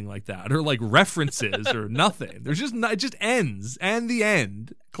or anything like that, or like references or nothing. There's just it just ends. And the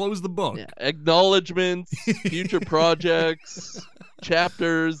end. Close the book. Yeah, acknowledgments, future projects,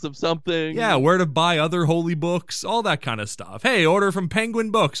 chapters of something. Yeah, where to buy other holy books, all that kind of stuff. Hey, order from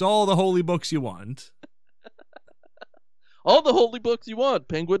Penguin Books, all the holy books you want. All the holy books you want.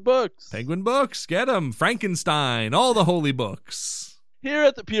 Penguin Books. Penguin Books. Get them. Frankenstein. All the holy books. Here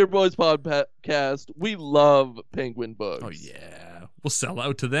at the Pure Boys Podcast, we love Penguin Books. Oh, yeah. We'll sell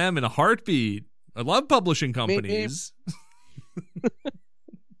out to them in a heartbeat. I love publishing companies.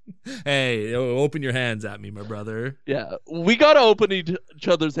 Hey, open your hands at me, my brother. Yeah. We got to open each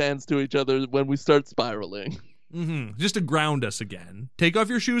other's hands to each other when we start spiraling. Mm-hmm. Just to ground us again. Take off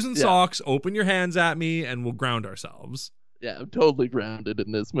your shoes and socks, open your hands at me, and we'll ground ourselves. Yeah, I'm totally grounded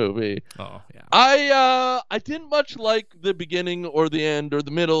in this movie. Oh, yeah. I didn't much like the beginning or the end or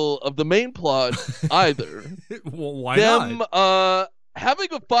the middle of the main plot either. Well, why not?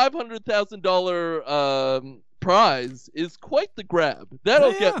 Having a $500,000 prize is quite the grab.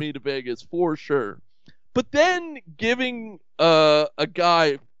 That'll get me to Vegas for sure. But then giving a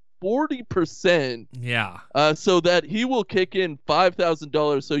guy 40%, so that he will kick in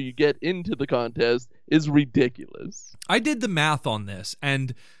 $5,000 so you get into the contest is ridiculous. I did the math on this,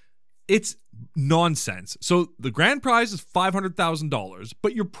 and it's nonsense. So the grand prize is $500,000,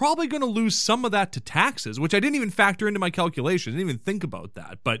 but you're probably going to lose some of that to taxes, which I didn't even factor into my calculations. I didn't even think about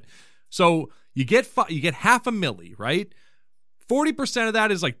that. But so you get $500,000, right? 40% of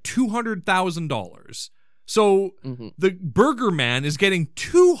that is like $200,000. So the Burger Man is getting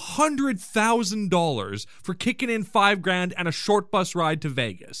 $200,000 for kicking in $5,000 and a short bus ride to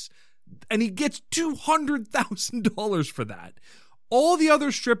Vegas. And he gets $200,000 for that. All the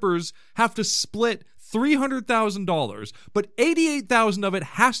other strippers have to split $300,000, but $88,000 of it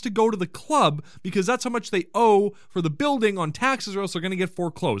has to go to the club because that's how much they owe for the building on taxes, or else they're going to get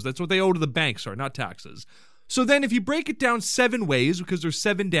foreclosed. That's what they owe to the bank, sorry, not taxes. So then if you break it down 7 ways, because there's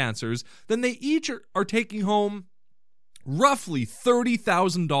 7 dancers, then they each are taking home roughly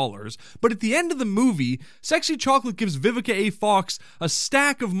 $30,000. But at the end of the movie, Sexy Chocolate gives Vivica A. Fox a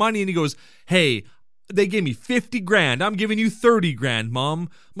stack of money and he goes, hey, they gave me $50,000. I'm giving you $30,000, Mom. I'm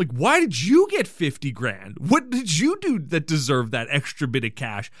like, why did you get $50,000? What did you do that deserved that extra bit of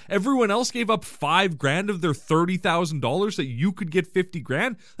cash? Everyone else gave up $5,000 of their $30,000 that you could get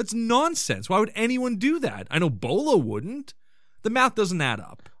 $50,000. That's nonsense. Why would anyone do that? I know Bolo wouldn't. The math doesn't add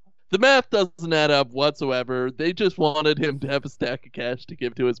up. The math doesn't add up whatsoever. They just wanted him to have a stack of cash to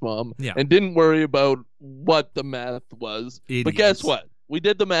give to his mom and didn't worry about what the math was. Idiots. But guess what? We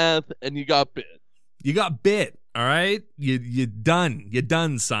did the math and you got bit. You got bit, all right? You done. You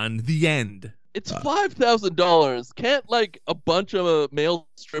done, son. The end. It's $5,000. Can't like a bunch of male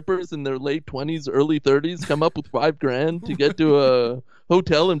strippers in their late 20s, early 30s come up with $5,000 to get to a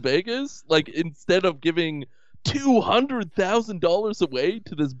hotel in Vegas? Like instead of giving $200,000 away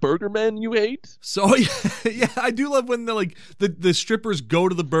to this Burger Man you hate? So yeah, I do love when the strippers go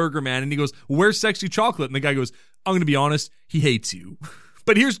to the Burger Man and he goes, "Where's Sexy Chocolate?" And the guy goes, "I'm gonna be honest, he hates you."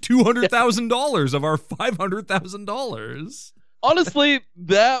 But here's $200,000 of our $500,000. Honestly,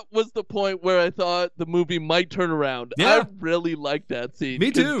 that was the point where I thought the movie might turn around. Yeah. I really liked that scene. Me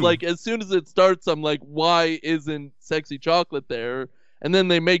too. Like, as soon as it starts, I'm like, why isn't Sexy Chocolate there? And then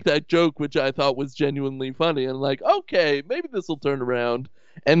they make that joke, which I thought was genuinely funny. And I'm like, okay, maybe this will turn around.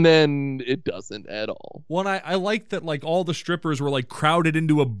 And then it doesn't at all. Well, I like that like all the strippers were like crowded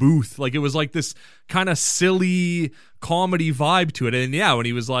into a booth. Like it was like this kind of silly comedy vibe to it. And yeah, when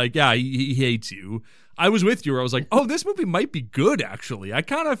he was like, yeah, he hates you. I was with you where I was like, oh, this movie might be good, actually. I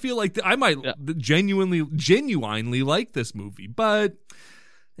kind of feel like I might genuinely like this movie. But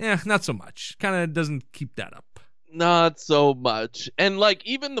yeah, not so much. Kind of doesn't keep that up. Not so much. And like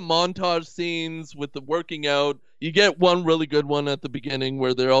even the montage scenes with the working out, you get one really good one at the beginning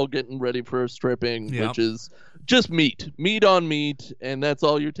where they're all getting ready for stripping, which is just meat on meat, and that's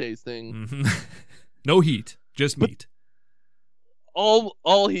all you're tasting. Mm-hmm. No heat, just meat.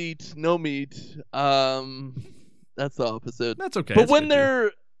 All heat, no meat. That's the opposite. That's okay. But when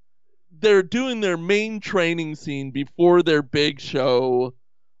they're doing their main training scene before their big show,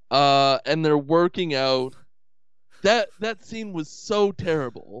 and they're working out. That scene was so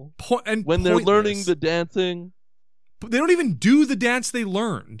terrible. And when they're learning the dancing. But they don't even do the dance they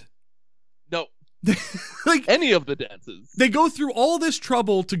learned. No. Like any of the dances. They go through all this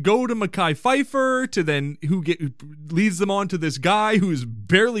trouble to go to Mekhi Phifer, to then who leads them on to this guy who's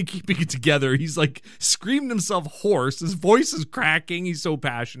barely keeping it together. He's like screaming himself hoarse. His voice is cracking. He's so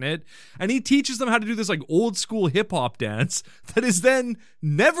passionate. And he teaches them how to do this like old school hip hop dance that is then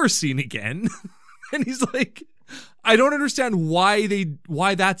never seen again. And he's like, I don't understand why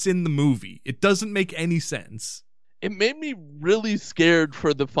that's in the movie. It doesn't make any sense. It made me really scared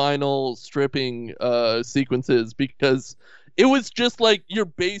for the final stripping sequences because it was just like your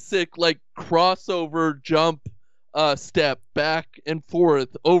basic like crossover jump step back and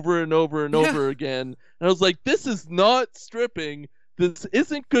forth over and over and over again. And I was like, this is not stripping. This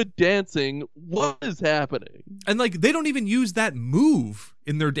isn't good dancing. What is happening? And like they don't even use that move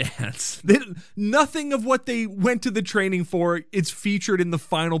in their dance. Nothing of what they went to the training for is featured in the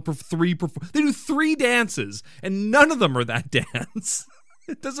final three. They do 3 dances, and none of them are that dance.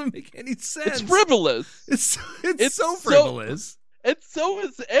 It doesn't make any sense. It's frivolous. It's so frivolous. And so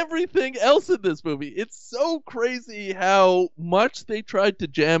is everything else in this movie. It's so crazy how much they tried to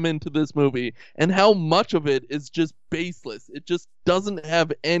jam into this movie and how much of it is just baseless. It just doesn't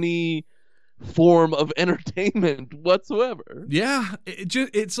have any form of entertainment whatsoever. Yeah,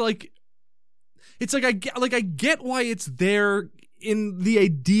 it's like I get why it's there in the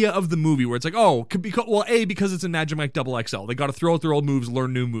idea of the movie where it's like, oh, because it's a Magic Mike XXL. They got to throw out their old moves,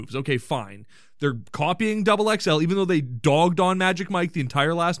 learn new moves. Okay, fine. They're copying XXL, even though they dogged on Magic Mike the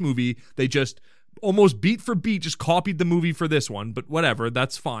entire last movie. They just almost beat for beat just copied the movie for this one, but whatever,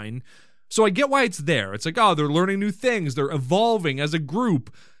 that's fine. So I get why it's there. It's like, oh, they're learning new things. They're evolving as a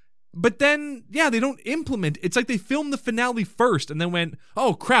group. But then, yeah, they don't implement. It's like they filmed the finale first and then went,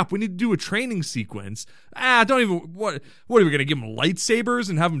 oh, crap, we need to do a training sequence. What are we going to give them lightsabers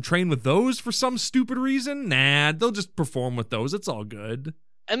and have them train with those for some stupid reason? Nah, they'll just perform with those. It's all good.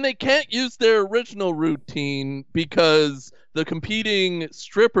 And they can't use their original routine because the competing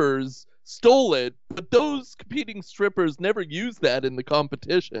strippers stole it, but those competing strippers never used that in the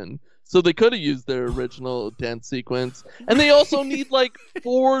competition. So they could have used their original dance sequence. And they also need like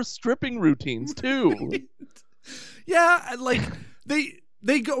 4 stripping routines too. Yeah, like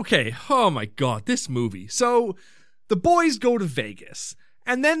they go, okay, oh my God, this movie. So the boys go to Vegas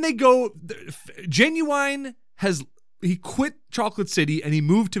and then they go, Genuine he quit Chocolate City and he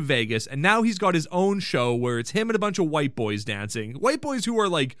moved to Vegas, and now he's got his own show where it's him and a bunch of white boys dancing. White boys who are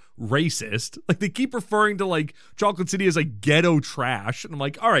like racist. Like they keep referring to like Chocolate City as like ghetto trash. And I'm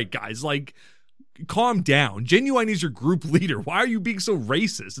like, all right, guys, like calm down. Genuine is your group leader. Why are you being so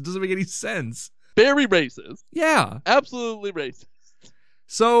racist? It doesn't make any sense. Very racist. Yeah. Absolutely racist.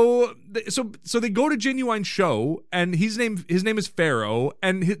 So they go to Genuine's show, and his name is Pharaoh,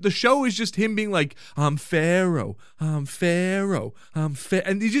 and the show is just him being like, I'm Pharaoh, I'm Pharaoh,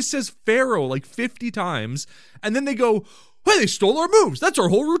 and he just says Pharaoh like 50 times, and then they go, hey, they stole our moves. That's our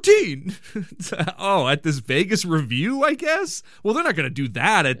whole routine. Oh, at this Vegas review, I guess? Well, they're not going to do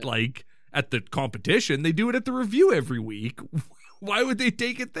that at the competition. They do it at the review every week. Why would they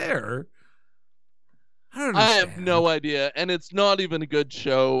take it there? I have no idea, and it's not even a good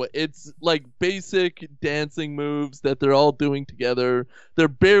show. It's like basic dancing moves that they're all doing together. They're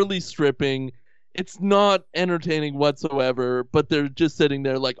barely stripping. It's not entertaining whatsoever, but they're just sitting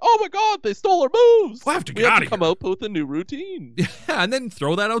there like, oh my God, they stole our moves. We'll have to come up with a new routine. Yeah, and then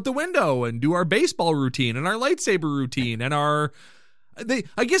throw that out the window and do our baseball routine and our lightsaber routine and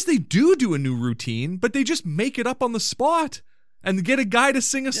I guess they do a new routine, but they just make it up on the spot and get a guy to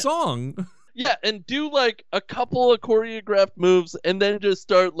sing a song. Yeah, and do like a couple of choreographed moves and then just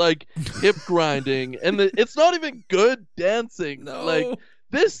start like hip grinding. And it's not even good dancing. No. Like,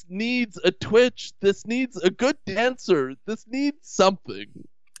 this needs a twitch. This needs a good dancer. This needs something.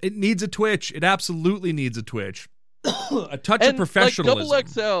 It needs a twitch. It absolutely needs a twitch. A touch of professionalism.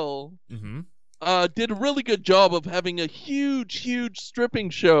 Like Double XL did a really good job of having a huge stripping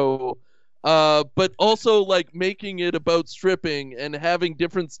show. But also like making it about stripping and having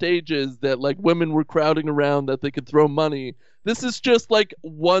different stages that like women were crowding around that they could throw money. This is just like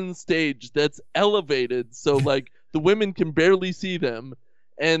one stage that's elevated so like the women can barely see them,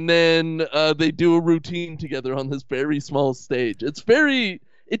 and then they do a routine together on this very small stage.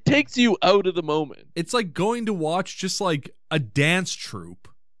 It takes you out of the moment. It's like going to watch just like a dance troupe.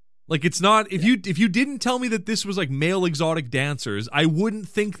 Like, it's not, if you didn't tell me that this was like male exotic dancers, I wouldn't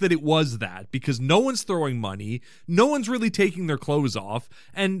think that it was that, because no one's throwing money, no one's really taking their clothes off,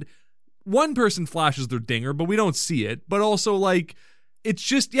 and one person flashes their dinger, but we don't see it. But also, like, it's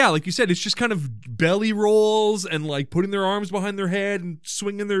just, yeah, like you said, it's just kind of belly rolls and like putting their arms behind their head and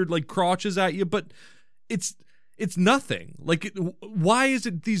swinging their like crotches at you, but it's nothing. Like, why is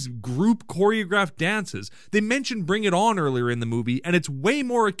it these group choreographed dances? They mentioned Bring It On earlier in the movie, and it's way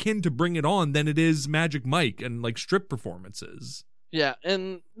more akin to Bring It On than it is Magic Mike and like strip performances. Yeah,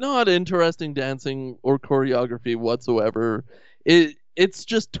 and not interesting dancing or choreography whatsoever. It's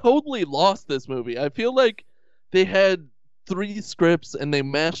just totally lost, this movie. I feel like they had 3 scripts and they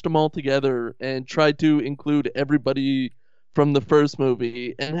mashed them all together and tried to include everybody from the first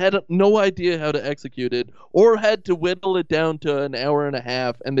movie and had no idea how to execute it, or had to whittle it down to an hour and a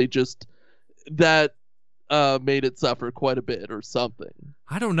half, and they just made it suffer quite a bit or something.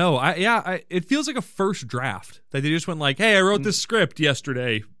 I don't know. It feels like a first draft that they just went like, hey, I wrote this script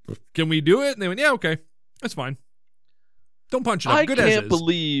yesterday. Can we do it? And they went, yeah, okay, that's fine. Don't punch it up. I Good as is. can't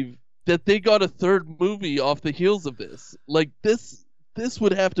believe that they got a third movie off the heels of this. Like, this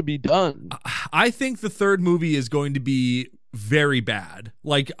would have to be done. I think the third movie is going to be very bad.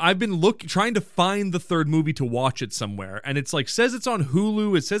 Like, I've been trying to find the third movie to watch it somewhere, and it's like, says it's on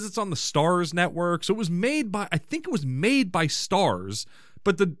Hulu, it says it's on the Starz network. So I think it was made by Starz,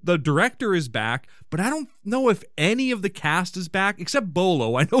 but the director is back, but I don't know if any of the cast is back except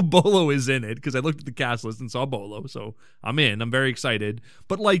Bolo. I know Bolo is in it because I looked at the cast list and saw Bolo, so I'm in. I'm very excited.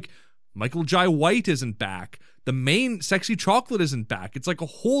 But like, Michael Jai White isn't back. The main Sexy Chocolate isn't back. It's like a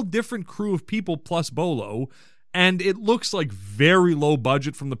whole different crew of people plus Bolo. And it looks like very low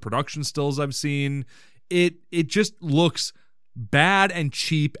budget from the production stills I've seen. It just looks bad and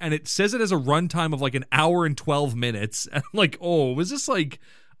cheap, and it says it has a runtime of like an hour and 12 minutes. And I'm like, oh, was this like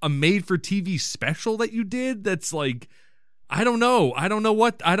a made-for-TV special that you did? That's like, I don't know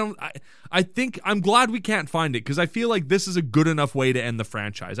what. I think I'm glad we can't find it, because I feel like this is a good enough way to end the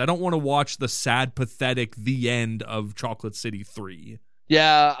franchise. I don't want to watch the sad, pathetic the end of Chocolate City 3.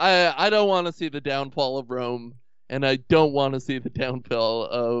 Yeah, I don't want to see the downfall of Rome. and I don't want to see the downfall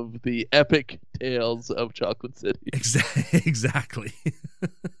of the epic tales of Chocolate City. Exactly.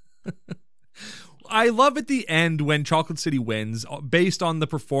 I love at the end when Chocolate City wins, based on the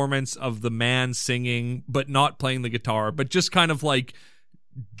performance of the man singing, but not playing the guitar, but just kind of like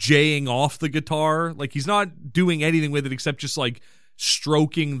jaying off the guitar. Like he's not doing anything with it except just like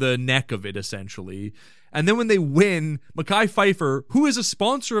stroking the neck of it, essentially. And then when they win, Mekhi Phifer, who is a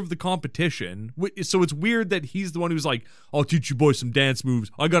sponsor of the competition, so it's weird that he's the one who's like, I'll teach you boys some dance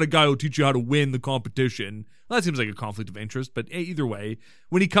moves. I got a guy who'll teach you how to win the competition. Well, that seems like a conflict of interest, but either way,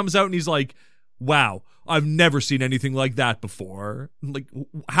 when he comes out and he's like, wow, I've never seen anything like that before. Like,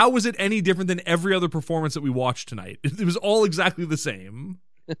 how was it any different than every other performance that we watched tonight? It was all exactly the same.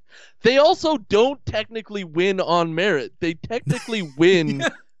 They also don't technically win on merit. They technically win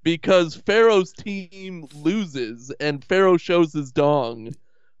because Pharaoh's team loses and Pharaoh shows his dong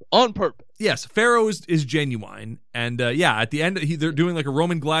on purpose. Yes, Pharaoh is genuine. And at the end, they're doing like a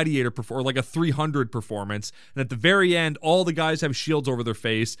Roman gladiator or like a 300 performance. And at the very end, all the guys have shields over their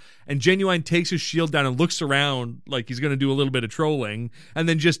face. And Genuine takes his shield down and looks around like he's going to do a little bit of trolling. And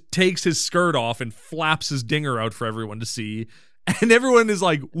then just takes his skirt off and flaps his dinger out for everyone to see. And everyone is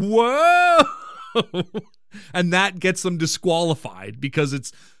like, whoa! And that gets them disqualified because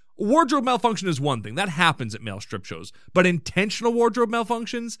it's... Wardrobe malfunction is one thing. That happens at male strip shows. But intentional wardrobe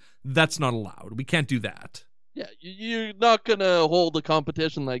malfunctions, that's not allowed. We can't do that. Yeah, you're not going to hold a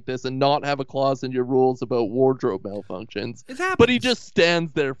competition like this and not have a clause in your rules about wardrobe malfunctions. It happens. But he just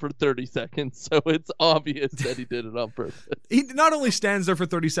stands there for 30 seconds, so it's obvious that he did it on purpose. He not only stands there for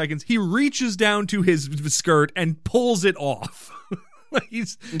 30 seconds, he reaches down to his skirt and pulls it off.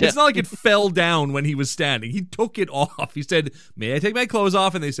 It's not like it fell down when he was standing. He took it off. He said, may I take my clothes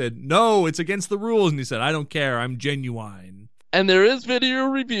off? And they said, no, it's against the rules. And he said, I don't care. I'm genuine. And there is video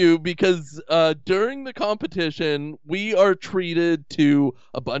review because during the competition, we are treated to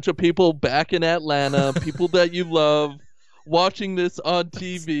a bunch of people back in Atlanta, people that you love, watching this on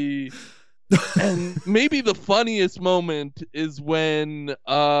TV. And maybe the funniest moment is when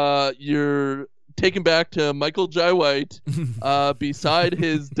you're taken back to Michael Jai White beside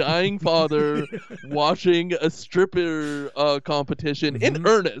his dying father watching a stripper competition in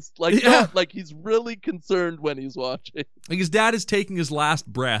earnest. Not like he's really concerned when he's watching. Like his dad is taking his last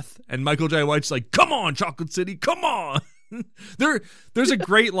breath and Michael Jai White's like, come on, Chocolate City, come on. There's a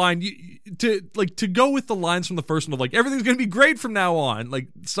great line to go with the lines from the first one of like, everything's going to be great from now on. Like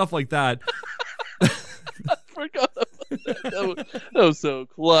stuff like that. I forgot about that. That was so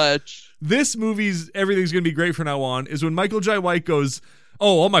clutch. This movie's everything's going to be great from now on is when Michael Jai White goes,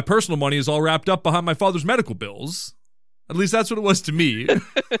 oh, all my personal money is all wrapped up behind my father's medical bills. At least that's what it was to me.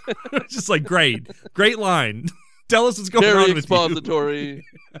 It's just like, great line. Tell us what's going on with you. Very expository.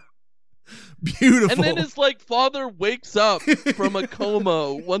 Beautiful. And then his father wakes up from a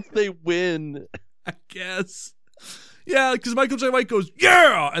coma once they win. I guess. Yeah, because Michael Jai White goes,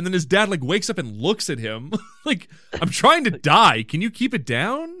 yeah! And then his dad wakes up and looks at him. Like, I'm trying to die. Can you keep it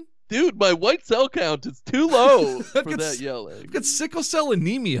down? Dude, my white cell count is too low for that yelling. I've got sickle cell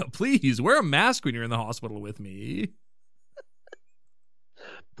anemia. Please, wear a mask when you're in the hospital with me.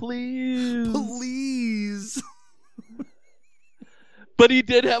 Please. But he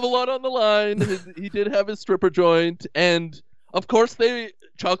did have a lot on the line. He did have his stripper joint. And, of course,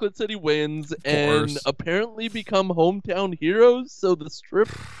 Chocolate City wins and apparently become hometown heroes. So the strip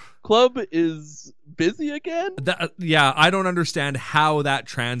club is busy again. I don't understand how that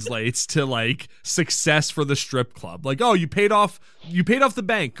translates to success for the strip club. Like, oh, you paid off the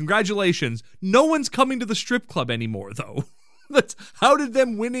bank. Congratulations. No one's coming to the strip club anymore, though. How did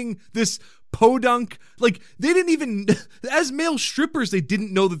them winning this podunk, they didn't even, as male strippers, they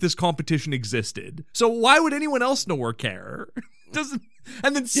didn't know that this competition existed. So why would anyone else know or care?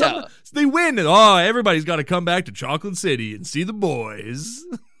 And then they win, and everybody's got to come back to Chocolate City and see the boys.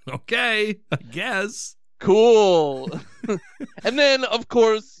 Okay, I guess. Cool. And then, of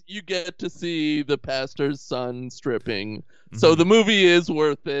course, you get to see the pastor's son stripping. So the movie is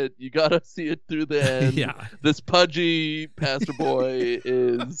worth it. You got to see it through the end. Yeah. This pudgy pastor boy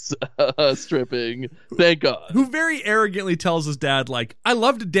is stripping. Thank God. Who very arrogantly tells his dad, I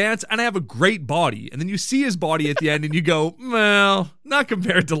love to dance and I have a great body. And then you see his body at the end and you go, well, not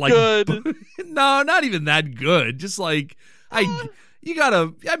compared to good. No, not even that good. Just you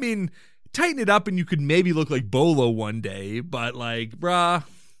gotta, tighten it up and you could maybe look like Bolo one day, but bruh,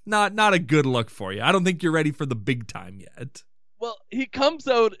 not a good look for you. I don't think you're ready for the big time yet. Well, he comes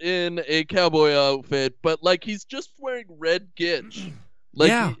out in a cowboy outfit, but he's just wearing red gitch.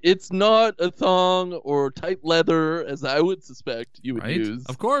 It's not a thong or tight leather, as I would suspect you would use.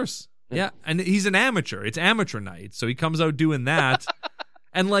 Of course. Yeah, and he's an amateur. It's amateur night, so he comes out doing that.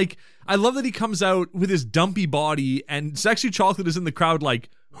 And, like, I love that he comes out with his dumpy body, and Sexy Chocolate is in the crowd like,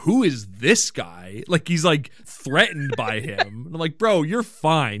 who is this guy? Like, he's, like, threatened by him. And I'm like, bro, you're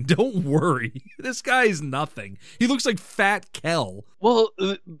fine. Don't worry. This guy is nothing. He looks like Fat Kel. Well,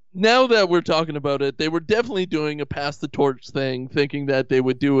 now that we're talking about it, they were definitely doing a pass the torch thing, thinking that they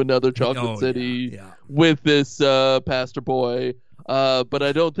would do another Chocolate City with this pastor boy. But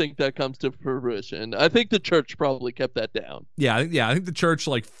I don't think that comes to fruition. I think the church probably kept that down. Yeah, I think the church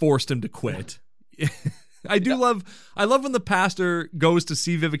like forced him to quit. I love when the pastor goes to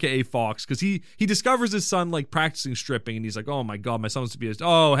see Vivica A. Fox, because he discovers his son like practicing stripping, and he's like, oh my God, my son wants to be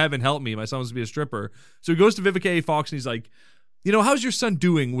oh heaven help me, my son wants to be a stripper. So he goes to Vivica A. Fox and he's like, you know, how's your son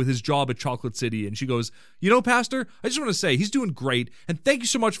doing with his job at Chocolate City? And she goes, you know, Pastor, I just want to say he's doing great. And thank you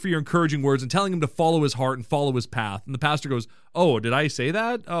so much for your encouraging words and telling him to follow his heart and follow his path. And the pastor goes, oh, did I say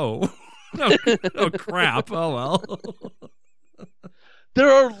that? Oh, oh crap. Oh, well.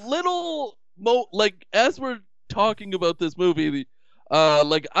 There are little, like, as we're talking about this movie,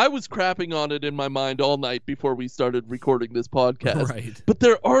 like, I was crapping on it in my mind all night before we started recording this podcast. Right. But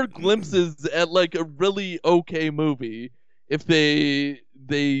there are glimpses at, like, a really okay movie if they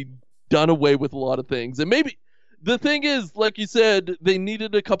done away with a lot of things. And maybe the thing is, like you said, they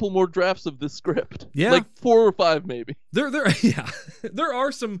needed a couple more drafts of the script. Yeah, like 4 or 5 maybe. There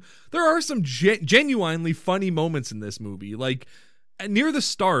are some genuinely funny moments in this movie. Like near the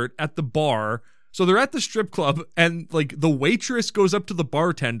start at the bar. So they're at the strip club, and like the waitress goes up to the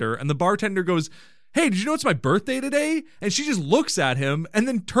bartender, and the bartender goes, hey, did you know it's my birthday today? And she just looks at him and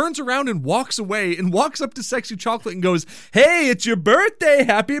then turns around and walks away and walks up to Sexy Chocolate and goes, hey, it's your birthday.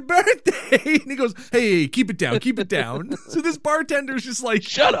 Happy birthday. And he goes, hey, keep it down. Keep it down. So this bartender's just like,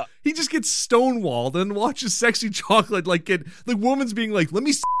 shut up. He just gets stonewalled and watches Sexy Chocolate like get the woman's being like, let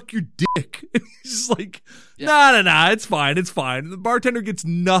me suck your dick. And he's just like, nah, it's fine. It's fine. And the bartender gets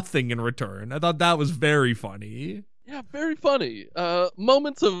nothing in return. I thought that was very funny. Yeah, very funny.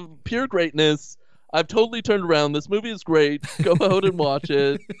 Moments of pure greatness. I've totally turned around. This movie is great. Go out and watch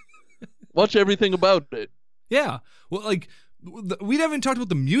it. Watch everything about it. Yeah. Well, like, we haven't talked about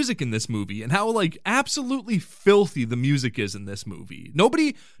the music in this movie and how, like, absolutely filthy the music is in this movie.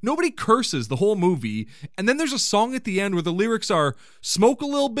 Nobody curses the whole movie. And then there's a song at the end where the lyrics are smoke a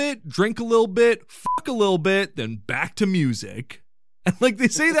little bit, drink a little bit, fuck a little bit, then back to music. And, like, they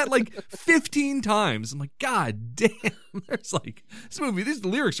say that, like, 15 times. I'm like, God damn. There's, like, this movie, these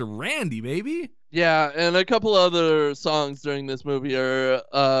lyrics are randy, baby. Yeah, and a couple other songs during this movie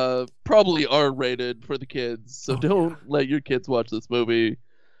are probably R-rated for the kids. So don't let your kids watch this movie.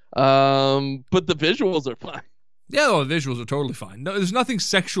 But the visuals are fine. Yeah, the visuals are totally fine. No, there's nothing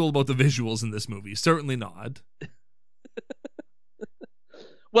sexual about the visuals in this movie. Certainly not.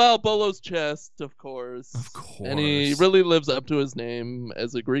 Well, Bolo's chest, of course. Of course. And he really lives up to his name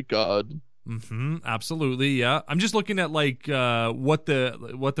as a Greek god. Mm-hmm. Absolutely, yeah. I'm just looking at, like, what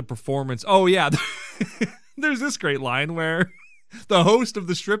the performance... Oh, yeah. There's this great line where the host of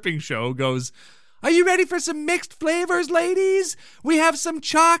the stripping show goes, are you ready for some mixed flavors, ladies? We have some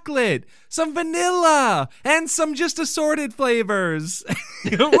chocolate, some vanilla, and some just assorted flavors.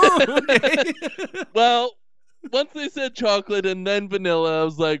 Okay. Well... Once they said chocolate and then vanilla, I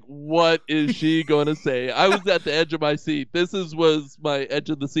was like, what is she going to say? I was at the edge of my seat. This was my edge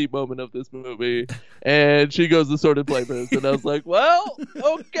of the seat moment of this movie. And she goes assorted flavors. And I was like, well,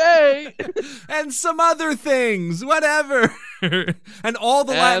 okay. And some other things, whatever. And all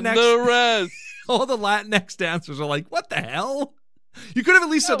the and Latinx... the rest. All the Latinx dancers are like, what the hell? You could have at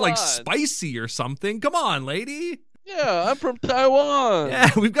least said, like, spicy or something. Come on, lady. Yeah, I'm from Taiwan.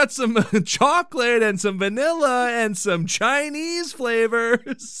 Yeah, we've got some chocolate and some vanilla and some Chinese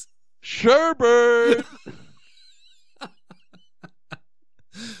flavors. Sherbert.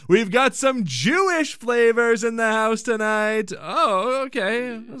 We've got some Jewish flavors in the house tonight. Oh,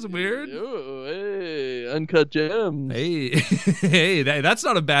 okay. That's weird. Ooh, hey, Uncut Gems. Hey, that's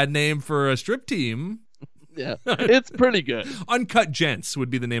not a bad name for a strip team. Yeah, it's pretty good. Uncut Gents would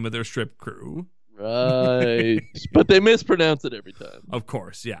be the name of their strip crew. Right. But they mispronounce it every time. Of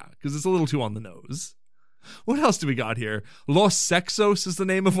course, yeah, because it's a little too on the nose. What else do we got here? Los Sexos is the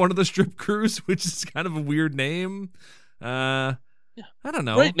name of one of the strip crews, which is kind of a weird name. I don't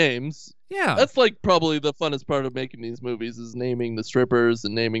know. Great names. Yeah. That's like probably the funnest part of making these movies is naming the strippers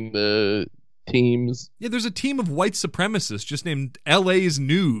and naming the teams. Yeah, there's a team of white supremacists just named LA's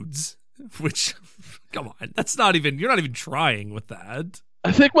Nudes, which, come on, that's not even, you're not even trying with that.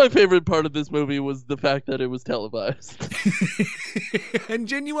 I think my favorite part of this movie was the fact that it was televised. And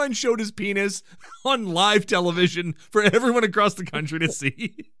Genuine showed his penis on live television for everyone across the country to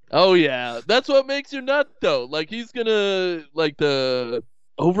see. Oh yeah, that's what makes you nut though. Like he's gonna like the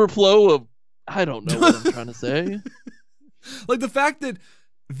overflow of I don't know what I'm trying to say. Like the fact that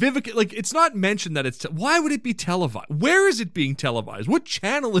Vivica, like it's not mentioned that it's why would it be televised? Where is it being televised? What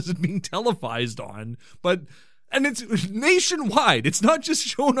channel is it being televised on? And it's nationwide. It's not just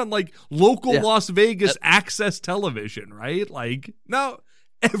shown on like local Las Vegas access television, right? Like now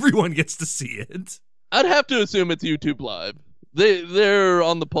everyone gets to see it. I'd have to assume it's YouTube Live. They're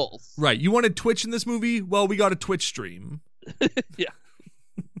on the pulse. Right. You wanted Twitch in this movie? Well, we got a Twitch stream. Yeah.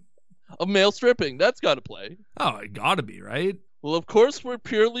 Of male stripping. That's got to play. Oh, it got to be, right? Well, of course, we're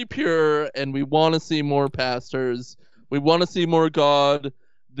purely pure, and we want to see more pastors. We want to see more God.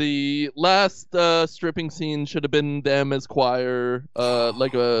 The last stripping scene should have been them as choir,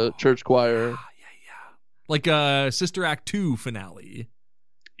 like a church choir. Yeah. Like a Sister Act 2 finale.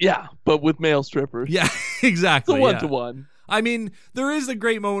 Yeah, but with male strippers. Yeah, exactly. It's a one-to-one. I mean, there is a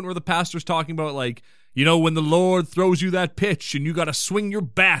great moment where the pastor's talking about, like, you know, when the Lord throws you that pitch and you got to swing your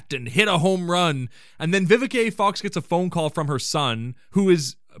bat and hit a home run. And then Vivica A. Fox gets a phone call from her son, who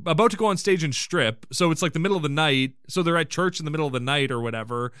is about to go on stage and strip. So it's like the middle of the night. So they're at church in the middle of the night or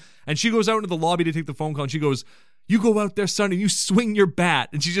whatever. And she goes out into the lobby to take the phone call. And she goes, you go out there, son, and you swing your bat.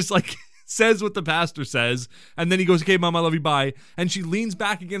 And she just like says what the pastor says. And then he goes, okay, Mom, I love you, bye. And she leans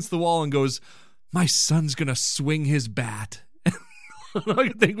back against the wall and goes, my son's going to swing his bat. All I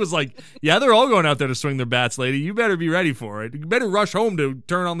could think was like, yeah, they're all going out there to swing their bats, lady. You better be ready for it. You better rush home to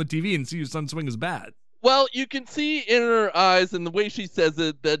turn on the TV and see your son swing his bat. Well, you can see in her eyes and the way she says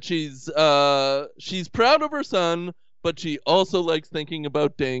it that she's proud of her son, but she also likes thinking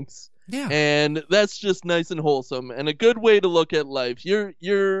about dinks. Yeah. And that's just nice and wholesome and a good way to look at life.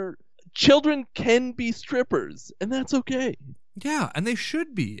 Your children can be strippers, and that's okay. Yeah, and they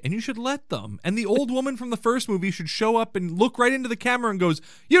should be, and you should let them. And the old woman from the first movie should show up and look right into the camera and goes,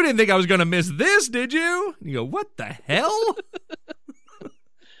 you didn't think I was going to miss this, did you? And you go, what the hell?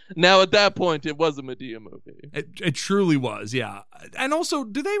 Now, at that point, it was a Medea movie. It truly was, yeah. And also,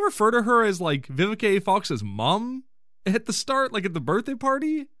 do they refer to her as, like, Vivica A. Fox's mom at the start, like at the birthday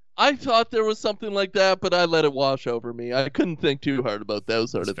party? I thought there was something like that, but I let it wash over me. I couldn't think too hard about those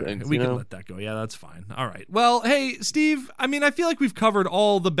sort of things. We can let that go. Yeah, that's fine. All right. Well, hey, Steve, I mean, I feel like we've covered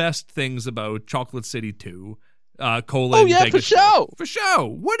all the best things about Chocolate City 2, Vegas for show. For show.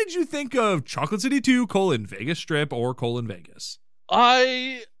 What did you think of Chocolate City 2, Vegas Strip, or Vegas?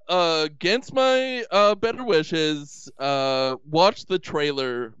 I, against my better wishes, watched the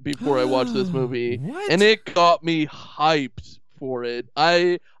trailer before I watched this movie. What? And it got me hyped for it.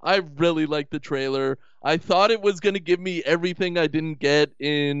 I really liked the trailer. I thought it was going to give me everything I didn't get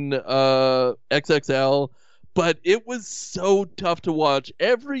in XXL, but it was so tough to watch.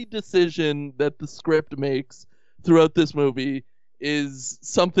 Every decision that the script makes throughout this movie is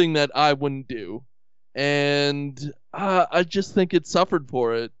something that I wouldn't do. And I just think it suffered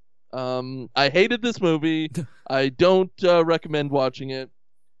for it. I hated this movie. I don't recommend watching it.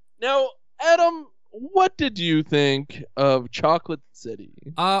 Now, Adam, what did you think of Chocolate City?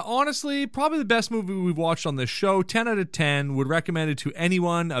 Honestly, probably the best movie we've watched on this show. 10 out of 10. Would recommend it to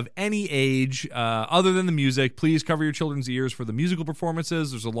anyone of any age, other than the music. Please cover your children's ears for the musical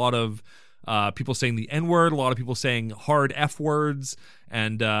performances. There's a lot of people saying the N-word, a lot of people saying hard F-words,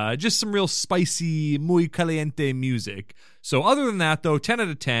 and just some real spicy, muy caliente music. So other than that, though, 10 out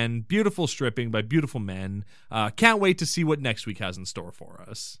of 10. Beautiful stripping by beautiful men. Can't wait to see what next week has in store for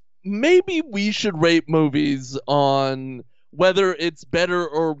us. Maybe we should rate movies on whether it's better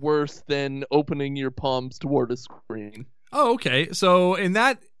or worse than opening your palms toward a screen. Oh, okay. So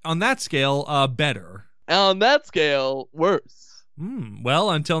on that scale, better. On that scale, worse. Well,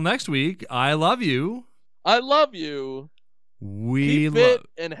 until next week, I love you. I love you. We Keep fit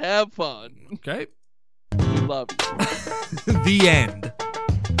and have fun. Okay. We love you. The end.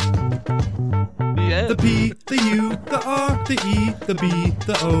 The end. The P, the U, the R, the E, the B,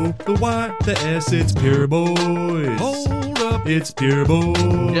 the O, the Y, the S, it's Pure Boys. Hold up. It's Pure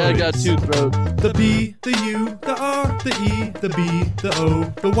Boys. Yeah, I got two throats. The P, the U, the R, the E, the B, the O,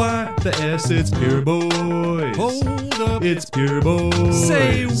 the Y, the S, it's Pure Boys. Hold up. It's Pure Boys.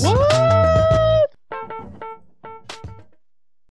 Say what?